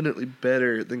infinitely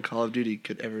better than Call of Duty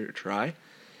could ever try.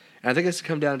 And I think it's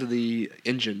come down to the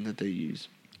engine that they use.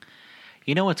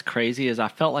 You know what's crazy is I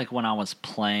felt like when I was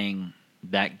playing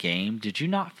that game, did you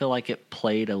not feel like it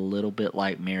played a little bit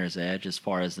like Mirror's Edge as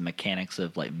far as the mechanics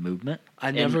of like movement?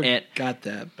 I never got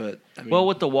that, but I mean, well,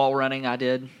 with the wall running, I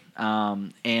did,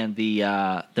 and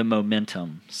the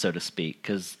momentum, so to speak,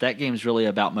 because that game's really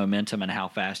about momentum and how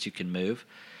fast you can move.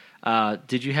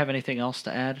 Did you have anything else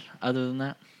to add other than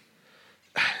that?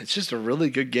 It's just a really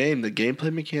good game. The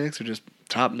gameplay mechanics are just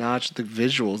top notch. The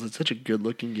visuals, it's such a good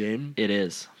looking game. It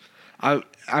is.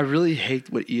 I really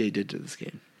hate what EA did to this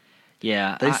game.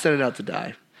 Yeah, they set it out to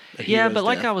die. Yeah, but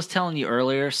like I was telling you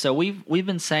earlier, so we've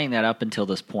been saying that up until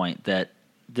this point that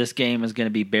this game is going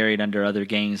to be buried under other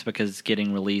games because it's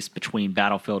getting released between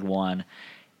Battlefield 1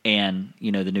 and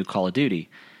the new Call of Duty.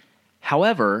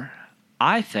 However,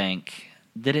 I think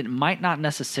that it might not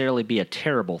necessarily be a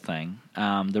terrible thing.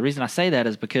 The reason I say that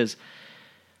is because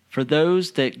for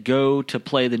those that go to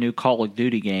play the new Call of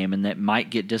Duty game and that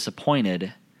might get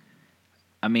disappointed,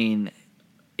 I mean,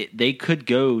 they could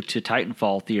go to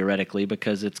Titanfall theoretically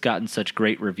because it's gotten such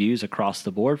great reviews across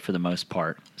the board for the most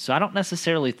part. So I don't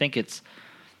necessarily think it's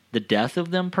the death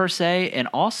of them per se. And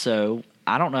also,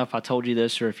 I don't know if I told you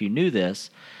this or if you knew this,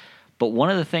 but one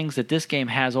of the things that this game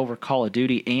has over Call of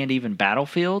Duty and even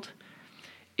Battlefield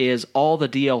is all the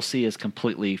DLC is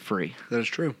completely free. That is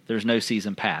true. There's no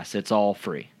season pass. It's all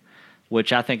free,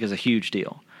 which I think is a huge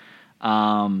deal.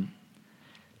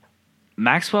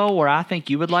 Maxwell, where I think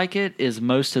you would like it is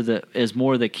more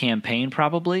the campaign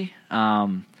probably.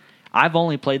 I've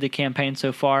only played the campaign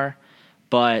so far,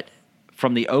 but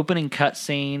from the opening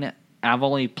cutscene, I've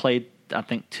only played, I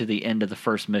think, to the end of the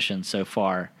first mission so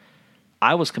far.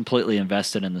 I was completely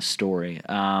invested in the story.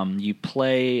 You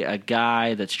play a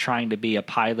guy that's trying to be a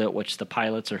pilot, which the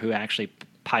pilots are who actually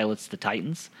pilots the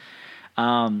Titans.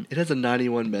 It has a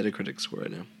 91 Metacritic score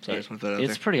right now. So I just want to throw that out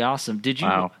It's there. pretty awesome. Did you?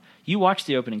 Wow. You watched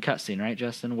the opening cutscene, right,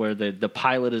 Justin? Where the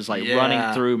pilot is like Yeah,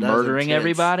 running through, that was murdering intense.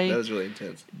 everybody. That was really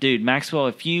intense. Dude, Maxwell,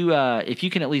 if you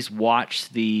can at least watch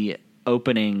the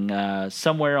opening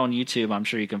somewhere on YouTube, I'm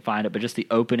sure you can find it. But just the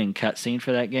opening cutscene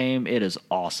for that game, it is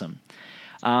awesome.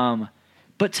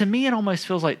 But to me, it almost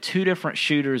feels like two different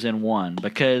shooters in one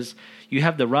because you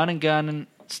have the run and gun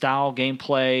style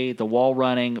gameplay, the wall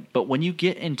running, but when you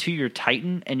get into your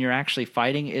Titan and you're actually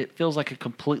fighting, it feels like a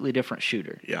completely different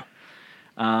shooter. Yeah.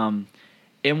 And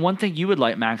one thing you would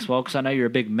like, Maxwell, because I know you're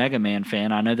a big Mega Man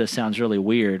fan, I know this sounds really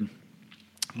weird,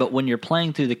 but when you're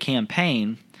playing through the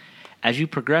campaign, as you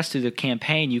progress through the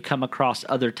campaign, you come across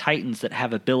other Titans that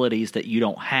have abilities that you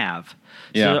don't have.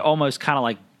 Yeah. So they're almost kind of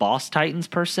like boss Titans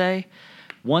per se.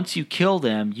 Once you kill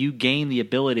them, you gain the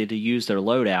ability to use their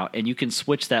loadout, and you can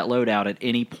switch that loadout at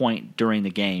any point during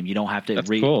the game. You don't have to. That's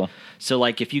cool. So,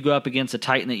 like, if you go up against a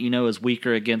Titan that you know is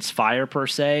weaker against fire per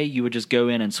se, you would just go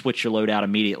in and switch your loadout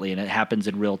immediately, and it happens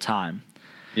in real time.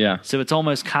 Yeah. So it's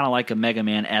almost kind of like a Mega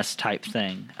Man S type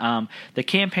thing. The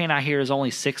campaign I hear is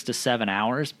only 6 to 7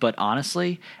 hours, but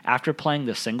honestly, after playing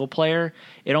the single player,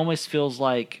 it almost feels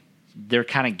like they're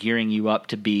kind of gearing you up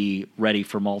to be ready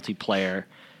for multiplayer.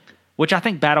 Which I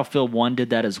think Battlefield 1 did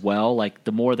that as well. Like,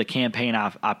 the more the campaign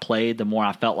I played, the more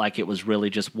I felt like it was really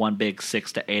just one big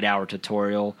 6 to 8 hour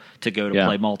tutorial to go to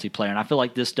play multiplayer. And I feel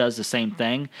like this does the same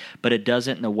thing, but it does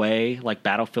it in a way like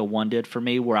Battlefield 1 did for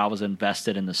me where I was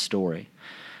invested in the story.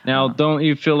 Now, don't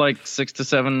you feel like 6 to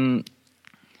 7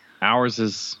 hours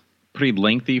is pretty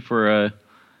lengthy for a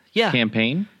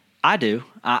campaign? I do.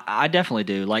 I definitely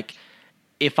do. Like,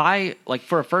 if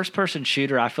for a first-person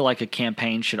shooter, I feel like a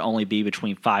campaign should only be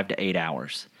between 5 to 8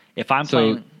 hours. If I'm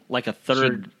playing like a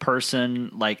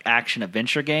third-person like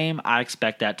action-adventure game, I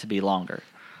expect that to be longer.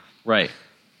 Right.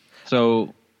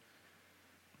 So,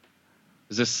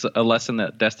 is this a lesson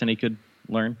that Destiny could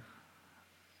learn?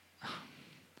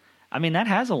 I mean, that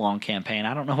has a long campaign.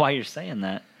 I don't know why you're saying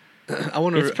that.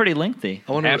 It's pretty lengthy.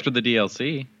 After the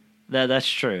DLC. That's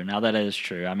true. Now that is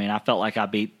true. I mean, I felt like I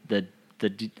beat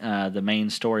the main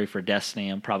story for Destiny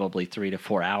in probably 3 to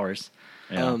 4 hours.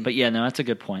 But yeah, no, that's a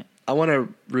good point. I want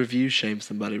to review shame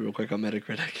somebody real quick on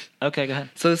Metacritic. Okay, go ahead.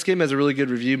 So this game has a really good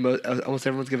review. Almost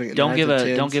everyone's giving it. Don't 9s give and a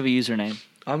 10s. don't give a username.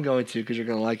 I'm going to because you're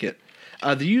going to like it.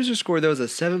 The user score though is a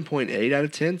 7.8 out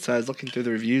of 10. So I was looking through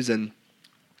the reviews and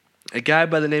a guy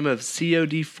by the name of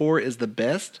COD4 is the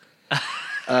best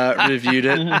reviewed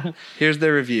it. Here's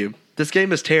their review. This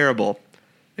game is terrible.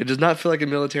 It does not feel like a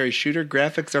military shooter.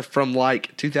 Graphics are from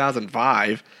like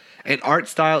 2005, and art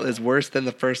style is worse than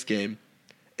the first game.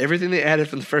 Everything they added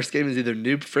from the first game is either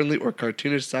noob-friendly or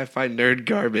cartoonish sci-fi nerd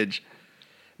garbage.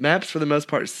 Maps, for the most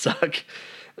part, suck,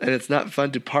 and it's not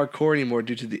fun to parkour anymore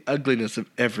due to the ugliness of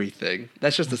everything.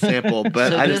 That's just a sample,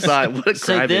 but I just thought, what a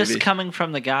So this crybaby. coming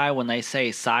from the guy when they say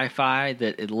sci-fi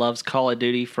that it loves Call of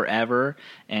Duty forever,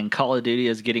 and Call of Duty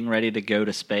is getting ready to go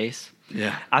to space.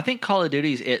 Yeah. I think Call of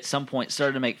Duty's at some point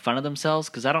started to make fun of themselves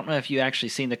because I don't know if you actually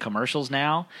seen the commercials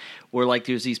now where like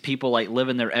there's these people like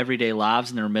living their everyday lives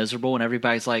and they're miserable and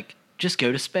everybody's like, just go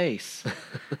to space.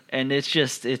 And it's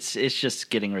just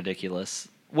getting ridiculous.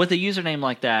 With a username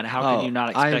like that, how can you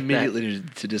not expect I immediately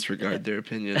need to disregard their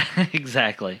opinion. that?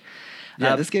 Exactly.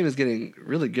 Yeah, this game is getting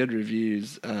really good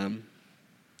reviews.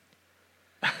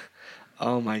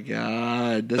 Oh my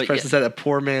god. This But person said a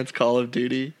poor man's Call of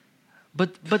Duty.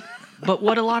 But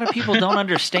what a lot of people don't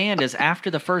understand is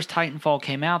after the first Titanfall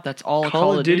came out, that's all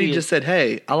Call of Duty is. just said,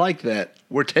 hey, I like that.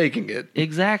 We're taking it.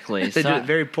 Exactly. They So did it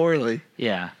very poorly.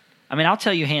 yeah. I mean, I'll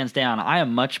tell you hands down, I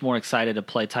am much more excited to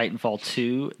play Titanfall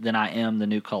 2 than I am the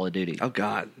new Call of Duty. Oh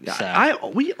God,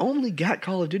 So- we only got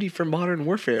Call of Duty for Modern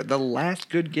Warfare, the last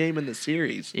good game in the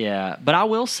series. Yeah, but I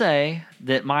will say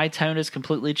that my tone has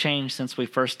completely changed since we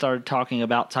first started talking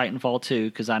about Titanfall 2,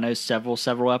 because I know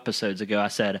several episodes ago I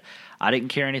said I didn't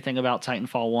care anything about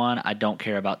Titanfall 1, I don't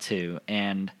care about 2,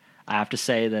 and I have to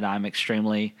say that I'm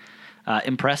extremely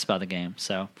impressed by the game.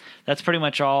 So that's pretty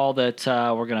much all that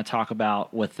we're going to talk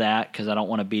about with that, because I don't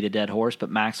want to beat a dead horse, but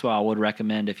Maxwell, I would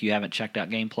recommend, if you haven't checked out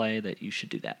gameplay, that you should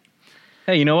do that.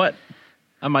 Hey, you know what?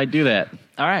 I might do that.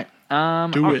 All right.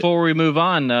 Before we move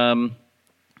on,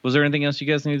 was there anything else you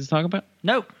guys needed to talk about?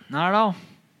 Nope, not at all.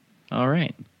 All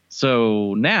right.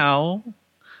 So now,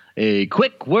 a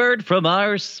quick word from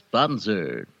our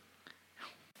sponsor.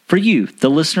 For you, the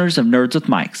listeners of Nerds with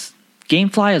Mics,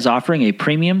 Gamefly is offering a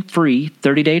premium free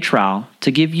 30-day trial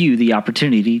to give you the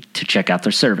opportunity to check out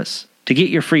their service. To get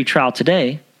your free trial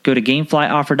today, go to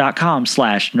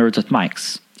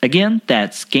gameflyoffer.com/nerdswithmics. Again,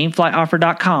 that's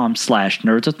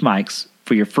gameflyoffer.com/nerdswithmics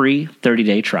for your free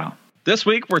 30-day trial. This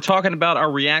week, we're talking about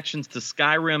our reactions to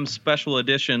Skyrim Special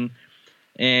Edition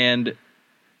and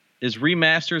is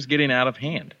remasters getting out of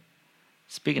hand.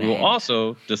 Speaking of We'll hand,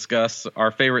 also discuss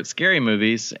our favorite scary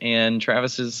movies and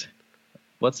Travis's,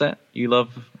 what's that? You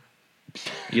love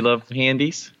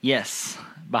handies? yes,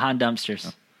 behind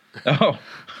dumpsters. Oh,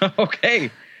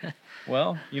 okay.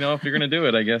 Well, if you're going to do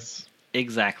it, I guess.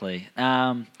 Exactly.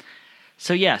 So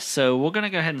we're going to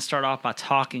go ahead and start off by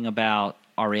talking about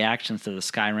our reactions to the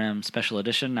Skyrim Special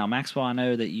Edition. Now, Maxwell, I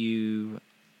know that you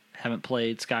haven't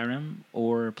played Skyrim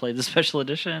or played the Special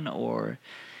Edition or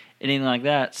anything like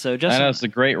that. So, Justin, I know it's a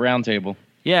great roundtable.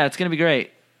 yeah, it's going to be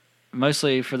great.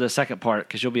 Mostly for the second part,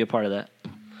 because you'll be a part of that.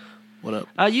 What up?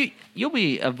 You'll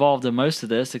be involved in most of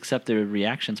this, except the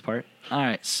reactions part. All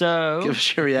right, so Give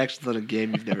us your reactions on a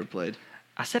game you've never played.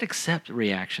 I said except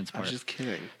reactions I part. was just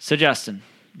kidding. So, Justin,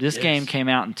 this Yes. game came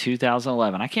out in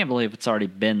 2011. I can't believe it's already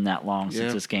been that long Yeah.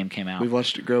 since this game came out. We've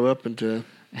watched it grow up into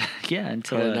Yeah,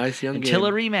 until Quite a nice young until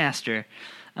a game. remaster.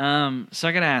 So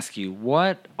I gotta ask you,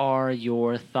 what are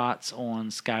your thoughts on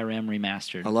Skyrim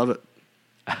Remastered? I love it.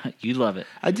 You love it,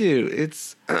 I do.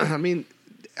 It's I mean,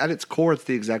 at its core, it's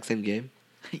the exact same game.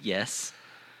 yes.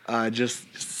 Just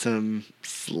some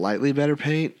slightly better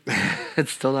paint.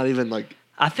 It's still not even like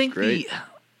I think Great.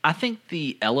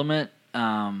 the element,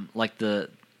 like the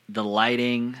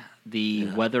lighting, the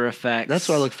weather effects. that's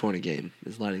what I look for in a game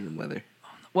is lighting and weather.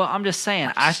 Well, I'm just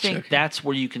saying. I Just think joking. that's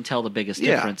where you can tell the biggest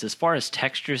Yeah. difference as far as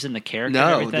textures in the character.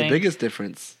 No, and everything. the biggest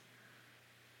difference.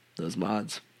 Those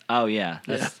mods. Oh yeah,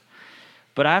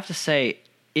 But I have to say,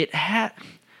 it had.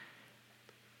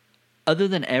 Other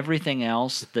than everything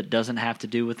else that doesn't have to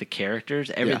do with the characters,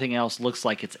 everything else looks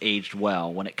like it's aged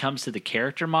well. When it comes to the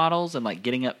character models and like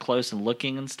getting up close and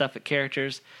looking and stuff at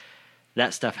characters,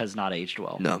 that stuff has not aged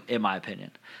well. No. In my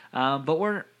opinion. But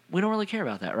we don't really care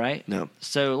about that, right? No.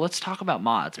 So let's talk about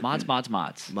mods. Mods.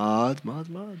 Mods.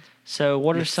 So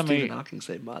what are some of Stephen your, Hawking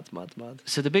say mods.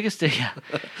 so the biggest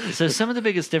so some of the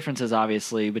biggest differences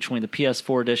obviously between the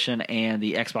PS4 edition and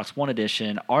the Xbox One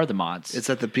edition are the mods. It's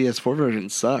that the PS4 version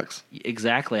sucks.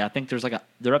 Exactly. I think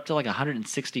they're up to like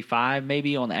 165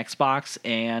 maybe on the Xbox,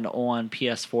 and on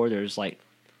PS4 there's like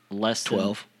less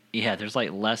 12. Yeah, there's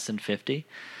like less than 50.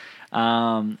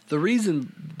 The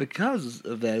reason because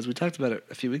of that, as we talked about it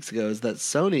a few weeks ago, is that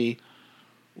Sony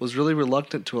was really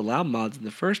reluctant to allow mods in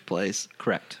the first place.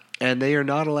 Correct. And they are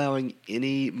not allowing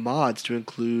any mods to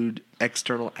include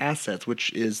external assets,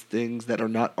 which is things that are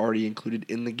not already included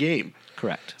in the game.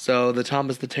 Correct. So the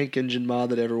Thomas the Tank Engine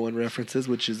mod that everyone references,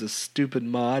 which is a stupid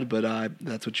mod, but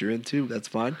that's what you're into, that's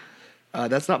fine.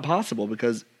 That's not possible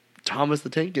because Thomas the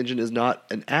Tank Engine is not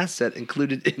an asset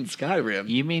included in Skyrim.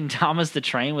 You mean Thomas the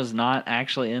Train was not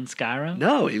actually in Skyrim?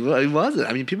 No, he wasn't.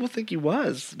 I mean, people think he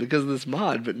was because of this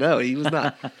mod, but no, he was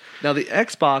not. Now, the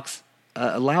Xbox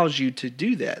allows you to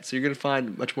do that, so you're going to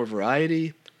find much more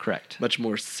variety, Correct. much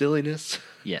more silliness.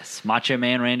 Yes. Macho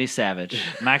Man Randy Savage.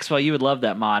 Maxwell, you would love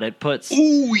that mod. It puts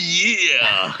Oh,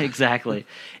 yeah. exactly.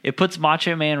 It puts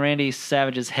Macho Man Randy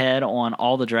Savage's head on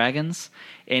all the dragons,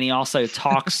 and he also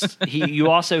talks.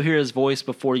 You also hear his voice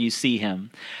before you see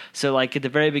him. So, like at the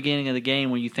very beginning of the game,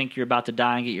 when you think you're about to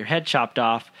die and get your head chopped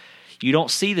off, you don't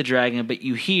see the dragon, but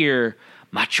you hear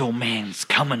Macho Man's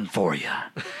coming for you.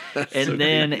 And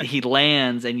then he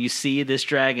lands, and you see this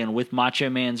dragon with Macho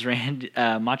Man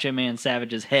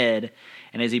Savage's head,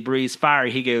 and as he breathes fire,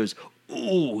 he goes,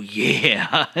 "Oh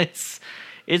yeah!" It's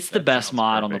the best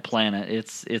mod on the planet.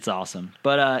 It's awesome.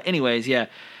 But anyways, yeah.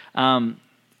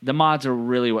 the mods are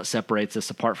really what separates this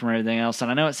apart from everything else.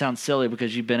 And I know it sounds silly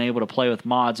because you've been able to play with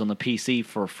mods on the PC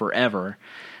for forever.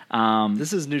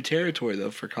 This is new territory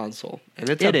though for console, and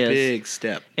it's It a is. big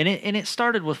step. And it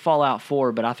started with Fallout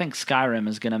 4, but I think Skyrim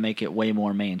is going to make it way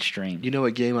more mainstream. You know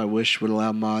what game I wish would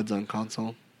allow mods on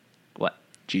console? What?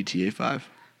 GTA 5.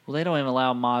 Well, they don't even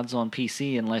allow mods on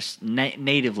PC unless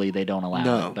natively they don't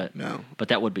allow it. But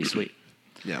that would be sweet.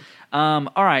 Yeah. All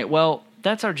right. Well,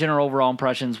 that's our general overall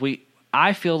impressions.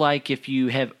 I feel like if you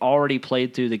have already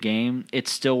played through the game,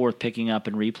 it's still worth picking up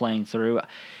and replaying through.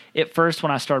 At first,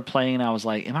 when I started playing, I was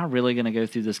like, am I really going to go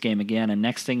through this game again? And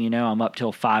next thing you know, I'm up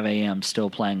till 5 a.m. still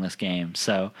playing this game.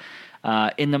 So,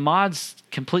 and the mods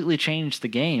completely changed the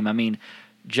game. I mean,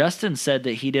 Justin said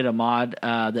that he did a mod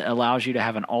that allows you to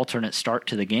have an alternate start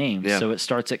to the game. Yeah. So it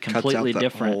starts at Cuts completely out that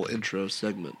different. whole intro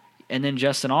segment. And then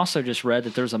Justin also just read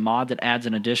that there's a mod that adds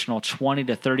an additional 20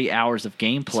 to 30 hours of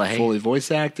gameplay. It's fully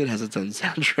voice acted, has its own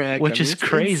soundtrack, Which is it's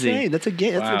crazy. insane. That's a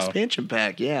game. That's Wow. an expansion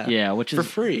pack. Yeah. Yeah, which for is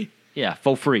free. Yeah,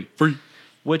 for free. Free.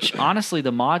 Which honestly,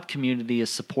 the mod community is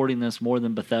supporting this more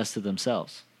than Bethesda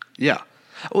themselves. Yeah.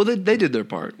 Well, they did their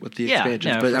part with the Yeah,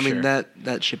 expansions, no, but for I mean sure.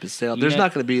 that ship has sailed. You There's know-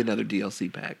 not going to be another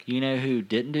DLC pack. You know who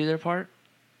didn't do their part?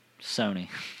 Sony.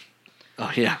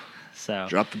 Oh yeah, So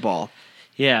drop the ball.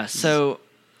 yeah, so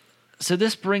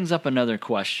this brings up another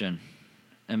question,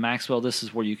 and Maxwell, this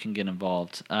is where you can get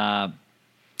involved.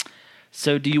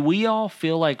 So do we all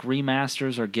feel like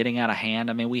remasters are getting out of hand?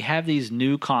 I mean, we have these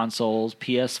new consoles,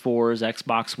 PS4s,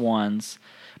 Xbox Ones,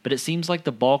 but it seems like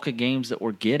the bulk of games that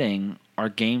we're getting are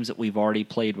games that we've already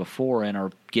played before and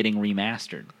are getting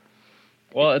remastered.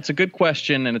 Well, it's a good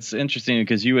question, and it's interesting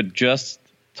because you had just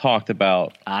talked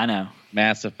about I know.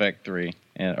 Mass Effect 3,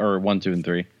 or 1, 2, and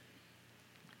 3.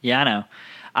 Yeah, I know.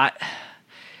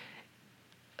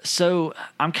 So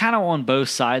I'm kind of on both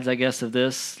sides, I guess, of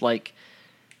this. Like,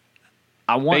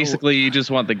 I want Basically, you just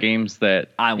want the games that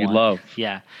I you want. love.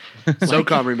 Yeah,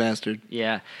 SOCOM remastered.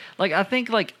 yeah. Like, I think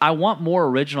like I want more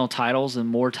original titles and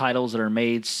more titles that are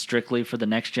made strictly for the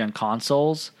next gen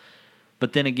consoles.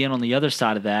 But then again, on the other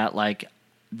side of that, like,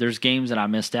 there's games that I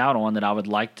missed out on that I would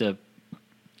like to.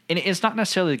 And it's not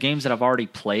necessarily the games that I've already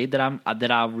played that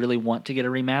I really want to get a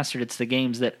remastered. It's the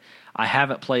games that I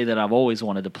haven't played that I've always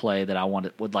wanted to play that I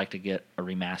would like to get a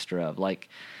remaster of. Like,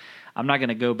 I'm not going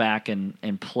to go back and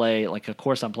play. Like, of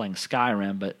course, I'm playing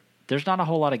Skyrim, but there's not a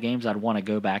whole lot of games I'd want to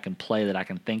go back and play that I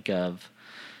can think of.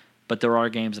 But there are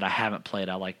games that I haven't played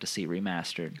I like to see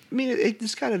remastered. I mean, it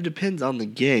just kind of depends on the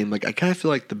game. Like, I kind of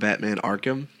feel like the Batman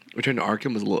Arkham, Return to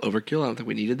Arkham was a little overkill. I don't think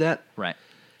we needed that. Right.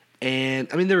 And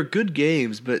I mean, they were good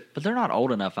games, but But they're not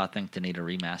old enough, I think, to need a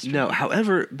remaster. no.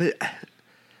 However, but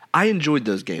I enjoyed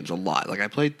those games a lot. Like, I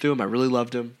played through them. I really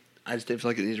loved them. I just didn't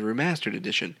feel like it needed a remastered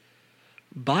edition.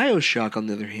 BioShock, on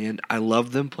the other hand, I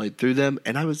loved them, played through them,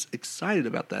 and I was excited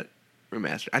about that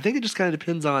remaster. I think it just kind of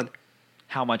depends on.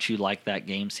 How much you like that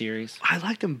game series. I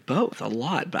liked them both a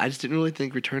lot, but I just didn't really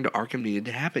think Return to Arkham needed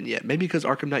to happen yet. Maybe because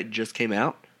Arkham Knight just came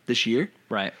out this year,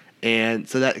 Right. and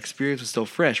so that experience was still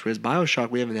fresh. Whereas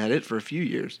BioShock, we haven't had it for a few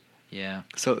years, Yeah.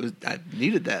 so I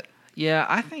needed that. Yeah,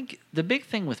 I think the big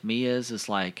thing with me is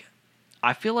like,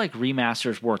 I feel like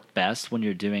remasters work best when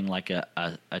you're doing like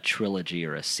a trilogy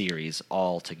or a series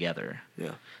all together.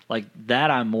 Yeah. Like, that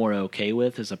I'm more okay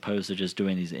with as opposed to just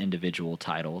doing these individual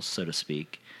titles, so to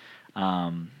speak.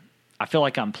 I feel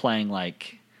like I'm playing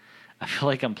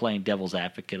devil's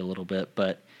advocate a little bit,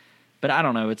 but I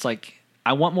don't know. It's like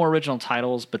I want more original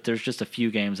titles, but there's just a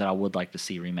few games that I would like to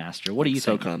see remastered. What do you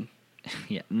think? SOCOM.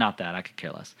 Yeah, not that. I could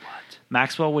care less.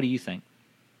 Maxwell, what do you think?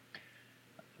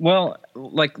 Well,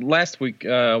 like last week, we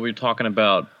were talking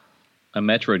about a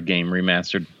Metroid game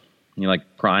remastered,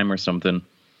 like Prime or something.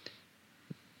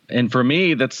 And for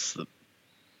me, that's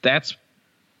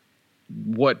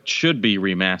what should be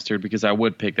remastered, because I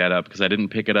would pick that up, because I didn't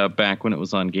pick it up back when it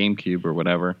was on GameCube or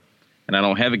whatever. And I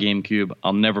don't have a GameCube.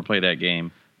 I'll never play that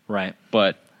game. Right.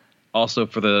 But also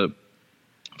for the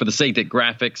sake that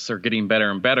graphics are getting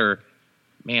better and better,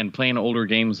 man, playing older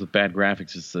games with bad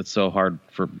graphics it's so hard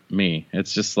for me.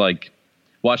 It's just like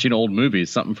watching old movies,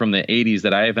 something from the 80s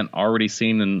that I haven't already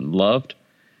seen and loved.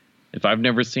 If I've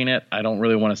never seen it, I don't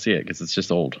really want to see it because it's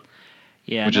just old,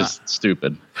 Yeah. which is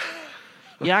stupid.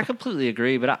 Yeah, I completely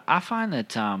agree. But I find that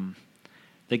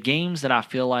the games that I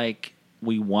feel like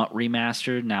we want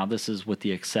remastered, now this is with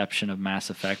the exception of Mass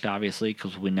Effect, obviously,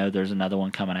 because we know there's another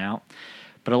one coming out.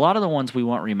 But a lot of the ones we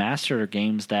want remastered are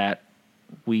games that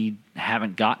we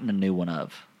haven't gotten a new one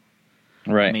of.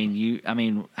 Right. I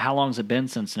mean, how long has it been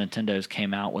since Nintendo's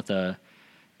came out with a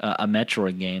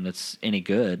Metroid game that's any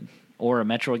good, or a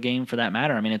Metroid game for that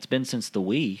matter? I mean, it's been since the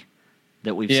Wii.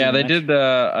 that we've seen. Yeah, they in did.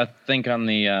 I think on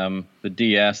the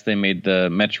DS they made the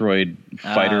Metroid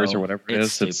Fighters or whatever it is.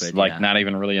 it's It's stupid, like yeah. not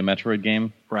even really a Metroid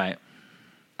game. Right.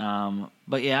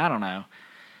 But yeah, I don't know.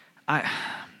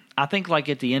 I think like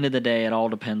at the end of the day, it all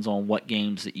depends on what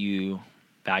games that you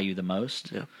value the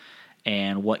most, Yeah.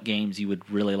 and what games you would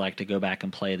really like to go back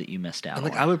and play that you missed out And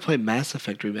like on. I would play Mass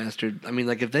Effect Remastered. I mean,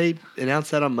 like if they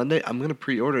announce that on Monday, I'm gonna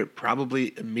pre-order it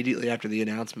probably immediately after the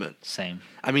announcement. Same.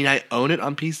 I mean, I own it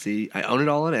on PC. I own it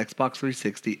all on Xbox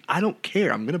 360. I don't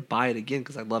care. I'm gonna buy it again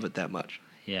because I love it that much.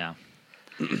 Yeah.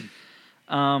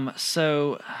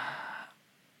 So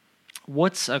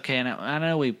what's okay? And I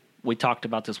know we talked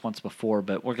about this once before,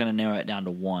 but we're going to narrow it down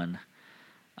to one.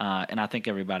 And I think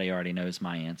everybody already knows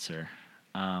my answer.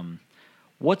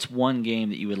 What's one game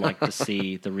that you would like to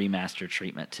see the remaster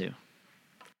treatment to?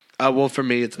 Well, for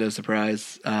me, it's no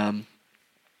surprise.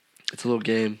 It's a little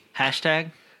game.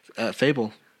 Hashtag?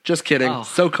 Fable. Just kidding. Oh.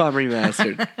 SOCOM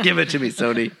Remastered. Give it to me,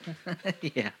 Sony.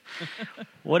 Yeah.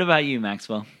 What about you,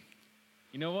 Maxwell?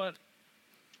 You know what?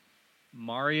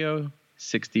 Mario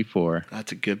 64.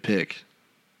 That's a good pick.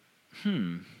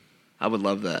 I would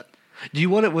love that. Do you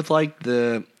want it with like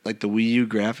the Wii U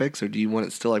graphics, or do you want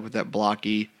it still like with that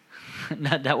blocky?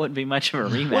 That wouldn't be much of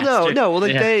a remaster. Well, no. Well,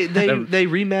 like Yeah. they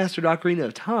remastered Ocarina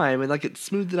of Time and like it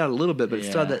smoothed it out a little bit, but it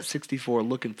still had Yeah. that 64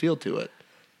 look and feel to it.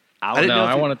 I didn't would, know if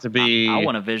I it- want it to be. I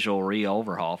want a visual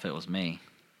re-overhaul if it was me.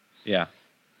 Yeah.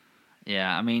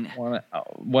 Yeah, I mean,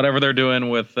 Whatever they're doing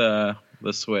with the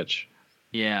Switch.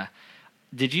 yeah.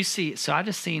 Did you see? So I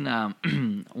just seen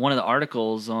one of the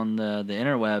articles on the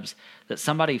interwebs that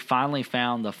somebody finally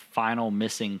found the final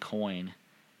missing coin,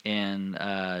 and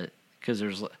because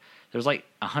there's like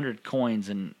 100 coins,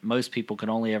 and most people can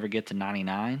only ever get to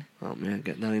 99. Oh man,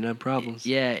 got 99 problems.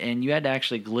 Yeah, and you had to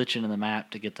actually glitch into the map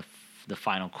to get the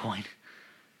final coin.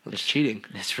 That's cheating.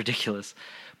 It's ridiculous,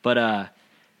 but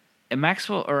and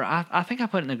Maxwell, or I think I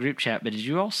put it in the group chat, but did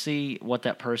you all see what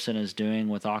that person is doing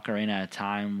with Ocarina of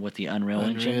Time with the Unreal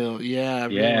Engine? Unreal. Yeah. I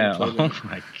really Yeah. wanna play Oh that.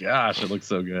 my gosh, it looks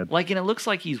so good. Like, and it looks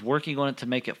like he's working on it to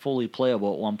make it fully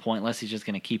playable at one point, unless he's just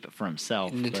going to keep it for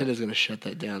himself. but- Nintendo's gonna shut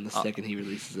that down the second he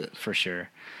releases it. For sure.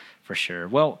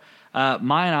 Well,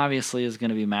 mine obviously is going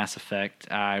to be Mass Effect.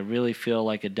 I really feel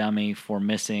like a dummy for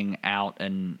missing out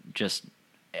and just.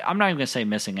 I'm not even going to say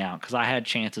missing out because I had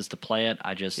chances to play it.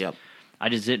 I just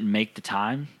didn't make the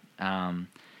time.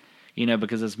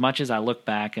 Because as much as I look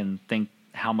back and think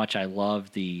how much I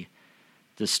love the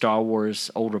Star Wars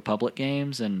Old Republic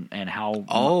games and how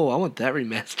Oh, I want that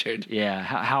remastered. yeah,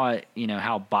 how I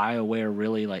how BioWare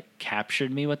really like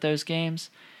captured me with those games,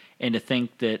 and to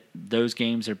think that those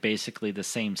games are basically the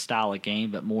same style of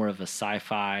game but more of a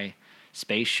sci-fi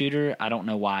space shooter. I don't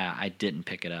know why I didn't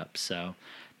pick it up. So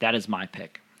that is my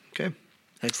pick. Okay.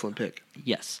 Excellent pick.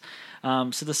 Yes.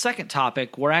 So the second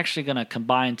topic, we're actually going to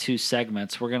combine two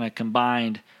segments. We're going to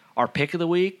combine our pick of the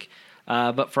week.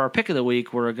 But for our pick of the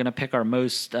week, we're going to pick our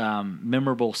most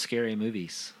memorable scary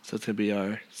movies. So it's gonna be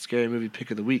our scary movie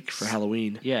pick of the week for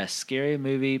Halloween. Yeah, scary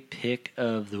movie pick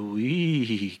of the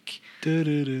week.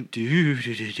 Do-do-do.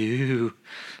 Do.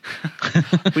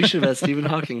 We should have had Stephen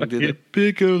Hawking do the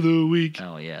pick of the week.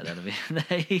 Oh yeah, that'll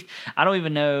be. I don't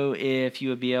even know if you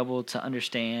would be able to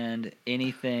understand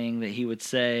anything that he would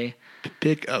say.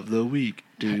 Pick of the week.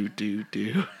 Do.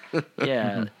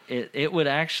 Yeah, it would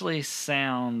actually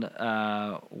sound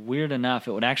weird enough.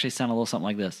 It would actually sound a little something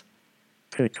like this.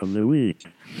 Pick of the week.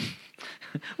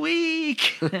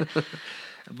 Week.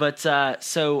 But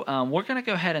so we're gonna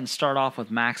go ahead and start off with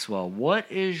Maxwell.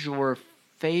 What is your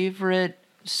favorite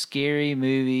scary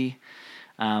movie,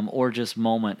 or just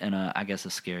moment in a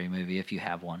scary movie if you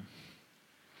have one?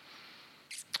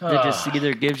 That just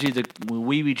either gives you the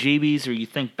weebie-jeebies, or you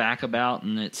think back about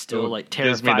and it still like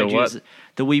gives me terrified the you. what?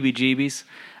 The weebie-jeebies.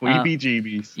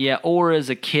 Weebie-jeebies. Yeah, or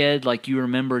as a kid, like you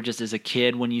remember just as a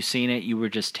kid when you seen it, you were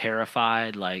just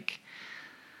terrified. Like,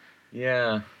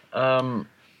 Yeah.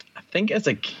 I think as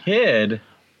a kid,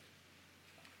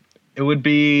 it would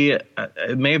be.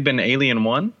 It may have been Alien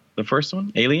 1, the first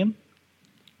one. Alien.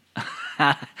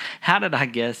 how did I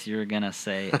guess you were gonna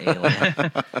say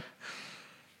Alien?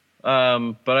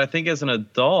 But I think as an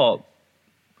adult,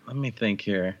 let me think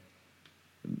here.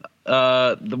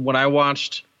 When I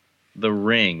watched The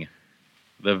Ring,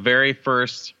 the very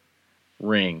first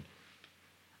Ring,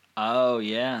 Oh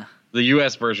yeah. the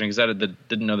U.S. version, because I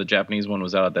didn't know the Japanese one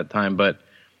was out at that time. But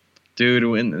dude,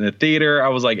 in the theater, I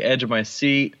was like edge of my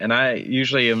seat, and I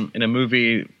usually am in a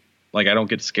movie like I don't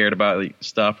get scared about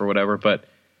stuff or whatever. But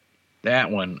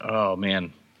that one, oh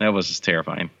man, that was just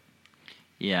terrifying.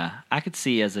 Yeah, I could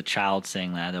see as a child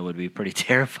saying that would be pretty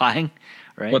terrifying,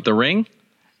 right? What, The Ring?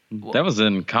 That was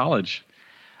in college.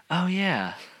 Oh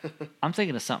yeah, I'm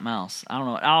thinking of something else. I don't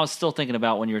know. I was still thinking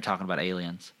about when you were talking about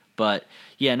aliens, but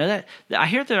yeah, no. That I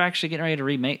hear they're actually getting ready to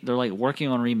remake. They're like working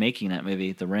on remaking that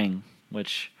movie, The Ring,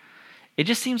 which it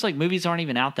just seems like movies aren't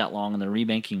even out that long and they're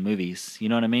remaking movies. You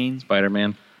know what I mean?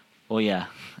 Spider-Man. Well, yeah,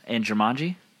 and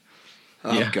Jumanji.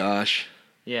 Oh Yeah. gosh,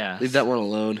 Yeah, leave that one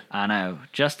alone. I know.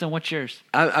 Justin, what's yours?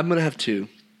 I'm gonna have two.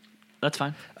 That's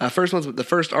fine. First one's the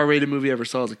first R-rated movie I ever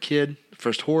saw as a kid. The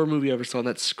first horror movie I ever saw, and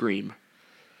that's Scream.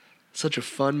 Such a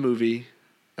fun movie.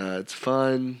 It's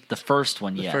fun. The first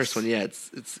one, The yes. first one, yeah,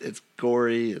 it's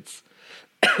gory. It's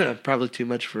probably too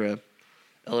much for a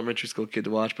elementary school kid to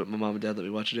watch, but my mom and dad let me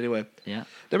watch it anyway. Yeah.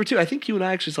 Number two, I think you and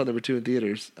I actually saw number two in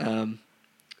theaters.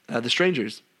 The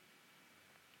Strangers.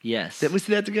 Yes. Didn't we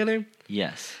see that together?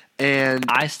 Yes. And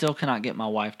I still cannot get my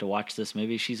wife to watch this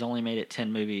movie. She's only made it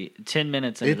 10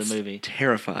 minutes into it's the movie.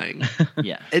 terrifying.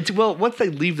 Yeah. Well, once they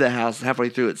leave the house halfway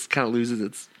through, it kind of loses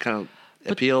its kind of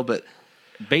appeal. But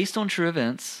Based on true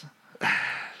events,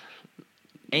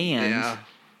 and yeah,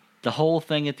 the whole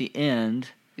thing at the end,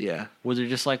 yeah, where they're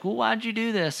just like, "Well, why'd you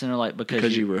do this?" And they're like,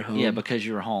 Because you were home." Yeah, because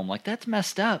you were home. Like that's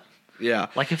messed up. yeah.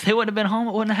 Like if they wouldn't have been home,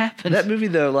 it wouldn't have happened. That movie,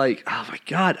 though, like, oh my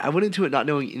god, I went into it not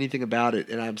knowing anything about it,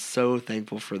 and I'm so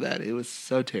thankful for that. It was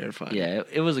so terrifying. Yeah,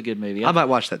 it was a good movie. I might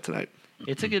watch that tonight.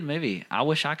 It's a good movie. I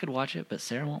wish I could watch it, but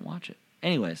Sarah won't watch it.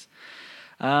 Anyways,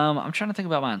 I'm trying to think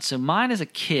about mine. So mine as a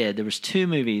kid, there was two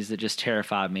movies that just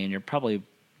terrified me, and you're probably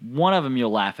one of them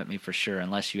you'll laugh at me for sure,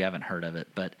 unless you haven't heard of it.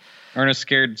 But Ernest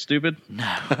Scared Stupid.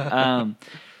 no,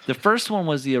 the first one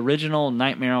was the original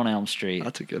Nightmare on Elm Street.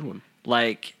 That's a good one.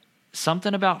 Like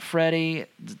something about Freddy,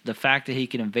 the fact that he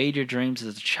can invade your dreams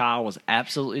as a child was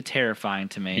absolutely terrifying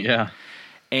to me. Yeah.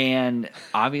 And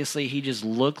obviously, he just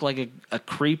looked like a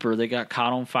creeper that got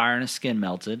caught on fire and his skin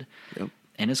melted. Yep.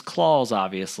 And his claws,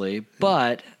 obviously.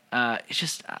 But it's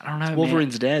just, I don't know. man.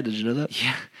 Wolverine's dad. Did you know that?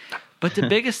 Yeah. But the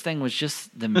biggest thing was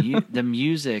just the the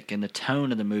music and the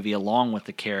tone of the movie, along with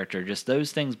the character. Just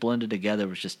those things blended together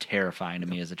was just terrifying to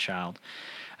me as a child.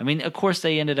 I mean, of course,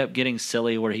 they ended up getting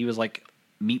silly where he was like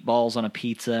meatballs on a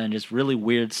pizza and just really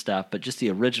weird stuff. But just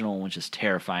the original one was just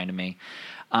terrifying to me.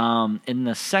 In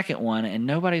the second one, and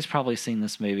nobody's probably seen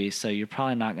this movie, so you're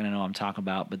probably not going to know what I'm talking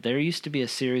about, but there used to be a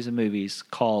series of movies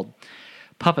called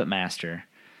Puppet Master.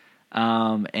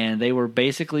 And they were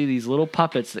basically these little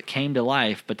puppets that came to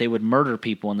life, but they would murder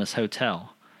people in this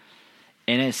hotel.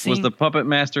 And it seemed, Was the puppet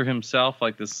master himself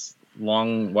like this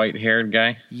long white-haired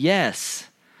guy? yes.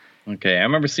 Okay, I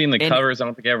remember seeing the And- covers. I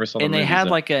don't think I ever saw the And they movies, had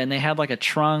though. like a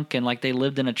trunk, and like they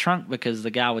lived in a trunk because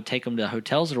the guy would take them to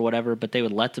hotels or whatever, but they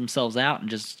would let themselves out and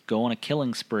just go on a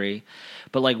killing spree.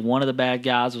 But like one of the bad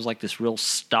guys was like this real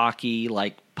stocky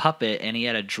like puppet, and he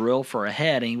had a drill for a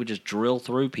head, and he would just drill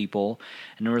through people.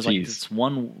 And there was like Jeez. this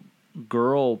one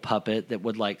girl puppet that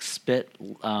would like spit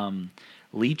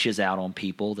leeches out on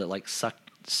people that like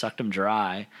sucked them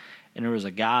dry. And there was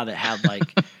a guy that had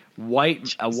like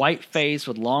a white face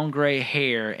with long gray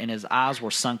hair, and his eyes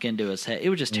were sunk into his head. It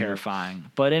was just terrifying.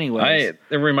 But anyways,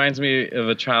 It reminds me of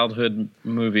a childhood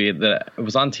movie that it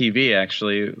was on TV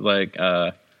actually, like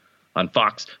on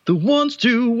Fox, The Ones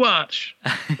to Watch.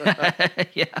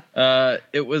 yeah,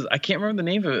 It was, I can't remember the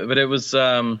name of it, but it was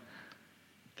they're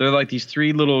like these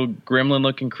three little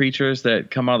gremlin-looking creatures that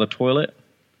come out of the toilet.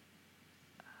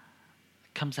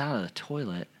 it comes out of the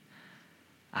toilet.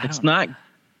 It's not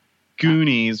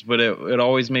Goonies, but it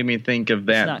always made me think of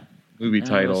that not- movie No,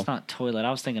 title. it's not toilet.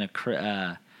 I was thinking of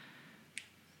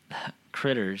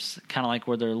critters, kind of like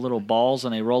where they're little balls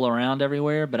and they roll around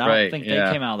everywhere. But I don't Right, think yeah.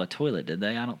 they came out of the toilet, did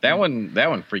they? I don't. That think.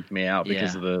 one freaked me out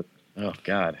because Yeah. of the, oh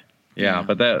God. Yeah, Yeah.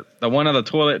 but the one on the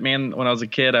toilet, man, when I was a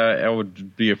kid, I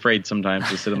would be afraid sometimes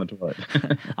to sit on the toilet.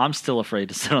 I'm still afraid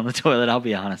to sit on the toilet. I'll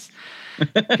be honest,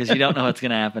 because you don't know what's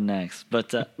going to happen next.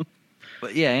 But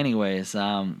yeah. Anyways,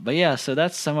 but yeah. So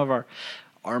that's some of our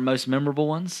most memorable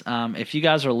ones. If you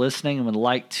guys are listening and would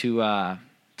like to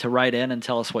write in and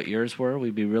tell us what yours were,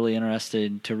 we'd be really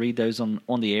interested to read those on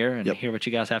the air and Yep. hear what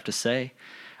you guys have to say.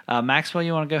 Maxwell,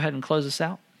 you want to go ahead and close us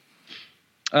out?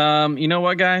 You know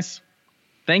what, guys?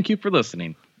 Thank you for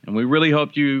listening. And we really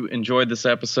hope you enjoyed this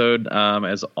episode,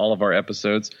 as all of our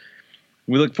episodes.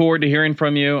 We look forward to hearing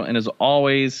from you. And as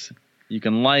always, you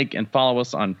can like and follow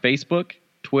us on Facebook,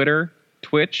 Twitter,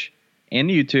 Twitch, and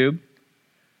YouTube.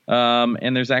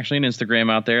 And there's actually an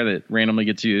Instagram out there that randomly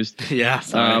gets used. Yeah.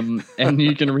 Sorry. And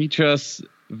you can reach us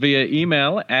via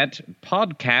email at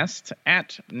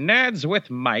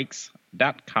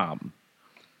podcast@nerdswithmics.com.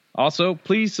 Also,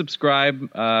 please subscribe,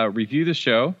 review the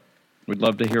show. We'd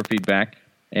love to hear feedback.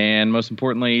 And most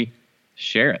importantly,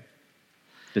 share it.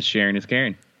 Because sharing is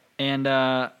caring. And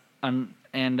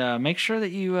And make sure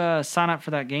that you sign up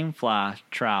for that GameFly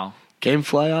trial.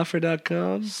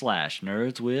 GameFlyOffer.com.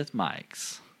 /nerds with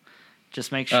mics.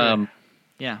 Just make sure.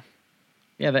 Yeah.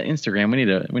 Yeah, that Instagram.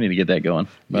 We need to get that going.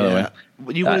 By the way,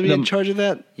 You want to be in charge of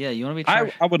that? Yeah, you want to be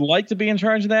charged? I would like to be in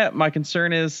charge of that. My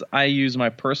concern is I use my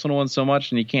personal one so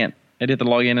much, and you can't. I'd have to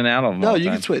log in and out of them. No, you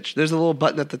can switch. There's a little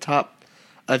button at the top.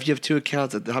 If you have two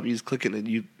accounts at the top, you just click it,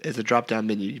 and it's a drop-down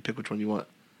menu. You pick which one you want.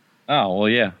 Oh well,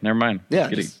 yeah. Never mind. Yeah,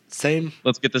 same.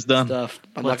 Let's get this done. Stuff.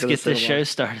 Let's get this show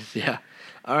started. Yeah.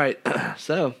 All right.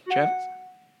 So, Travis.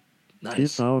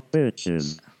 Peace out,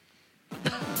 bitches.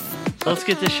 Let's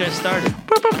get this show started.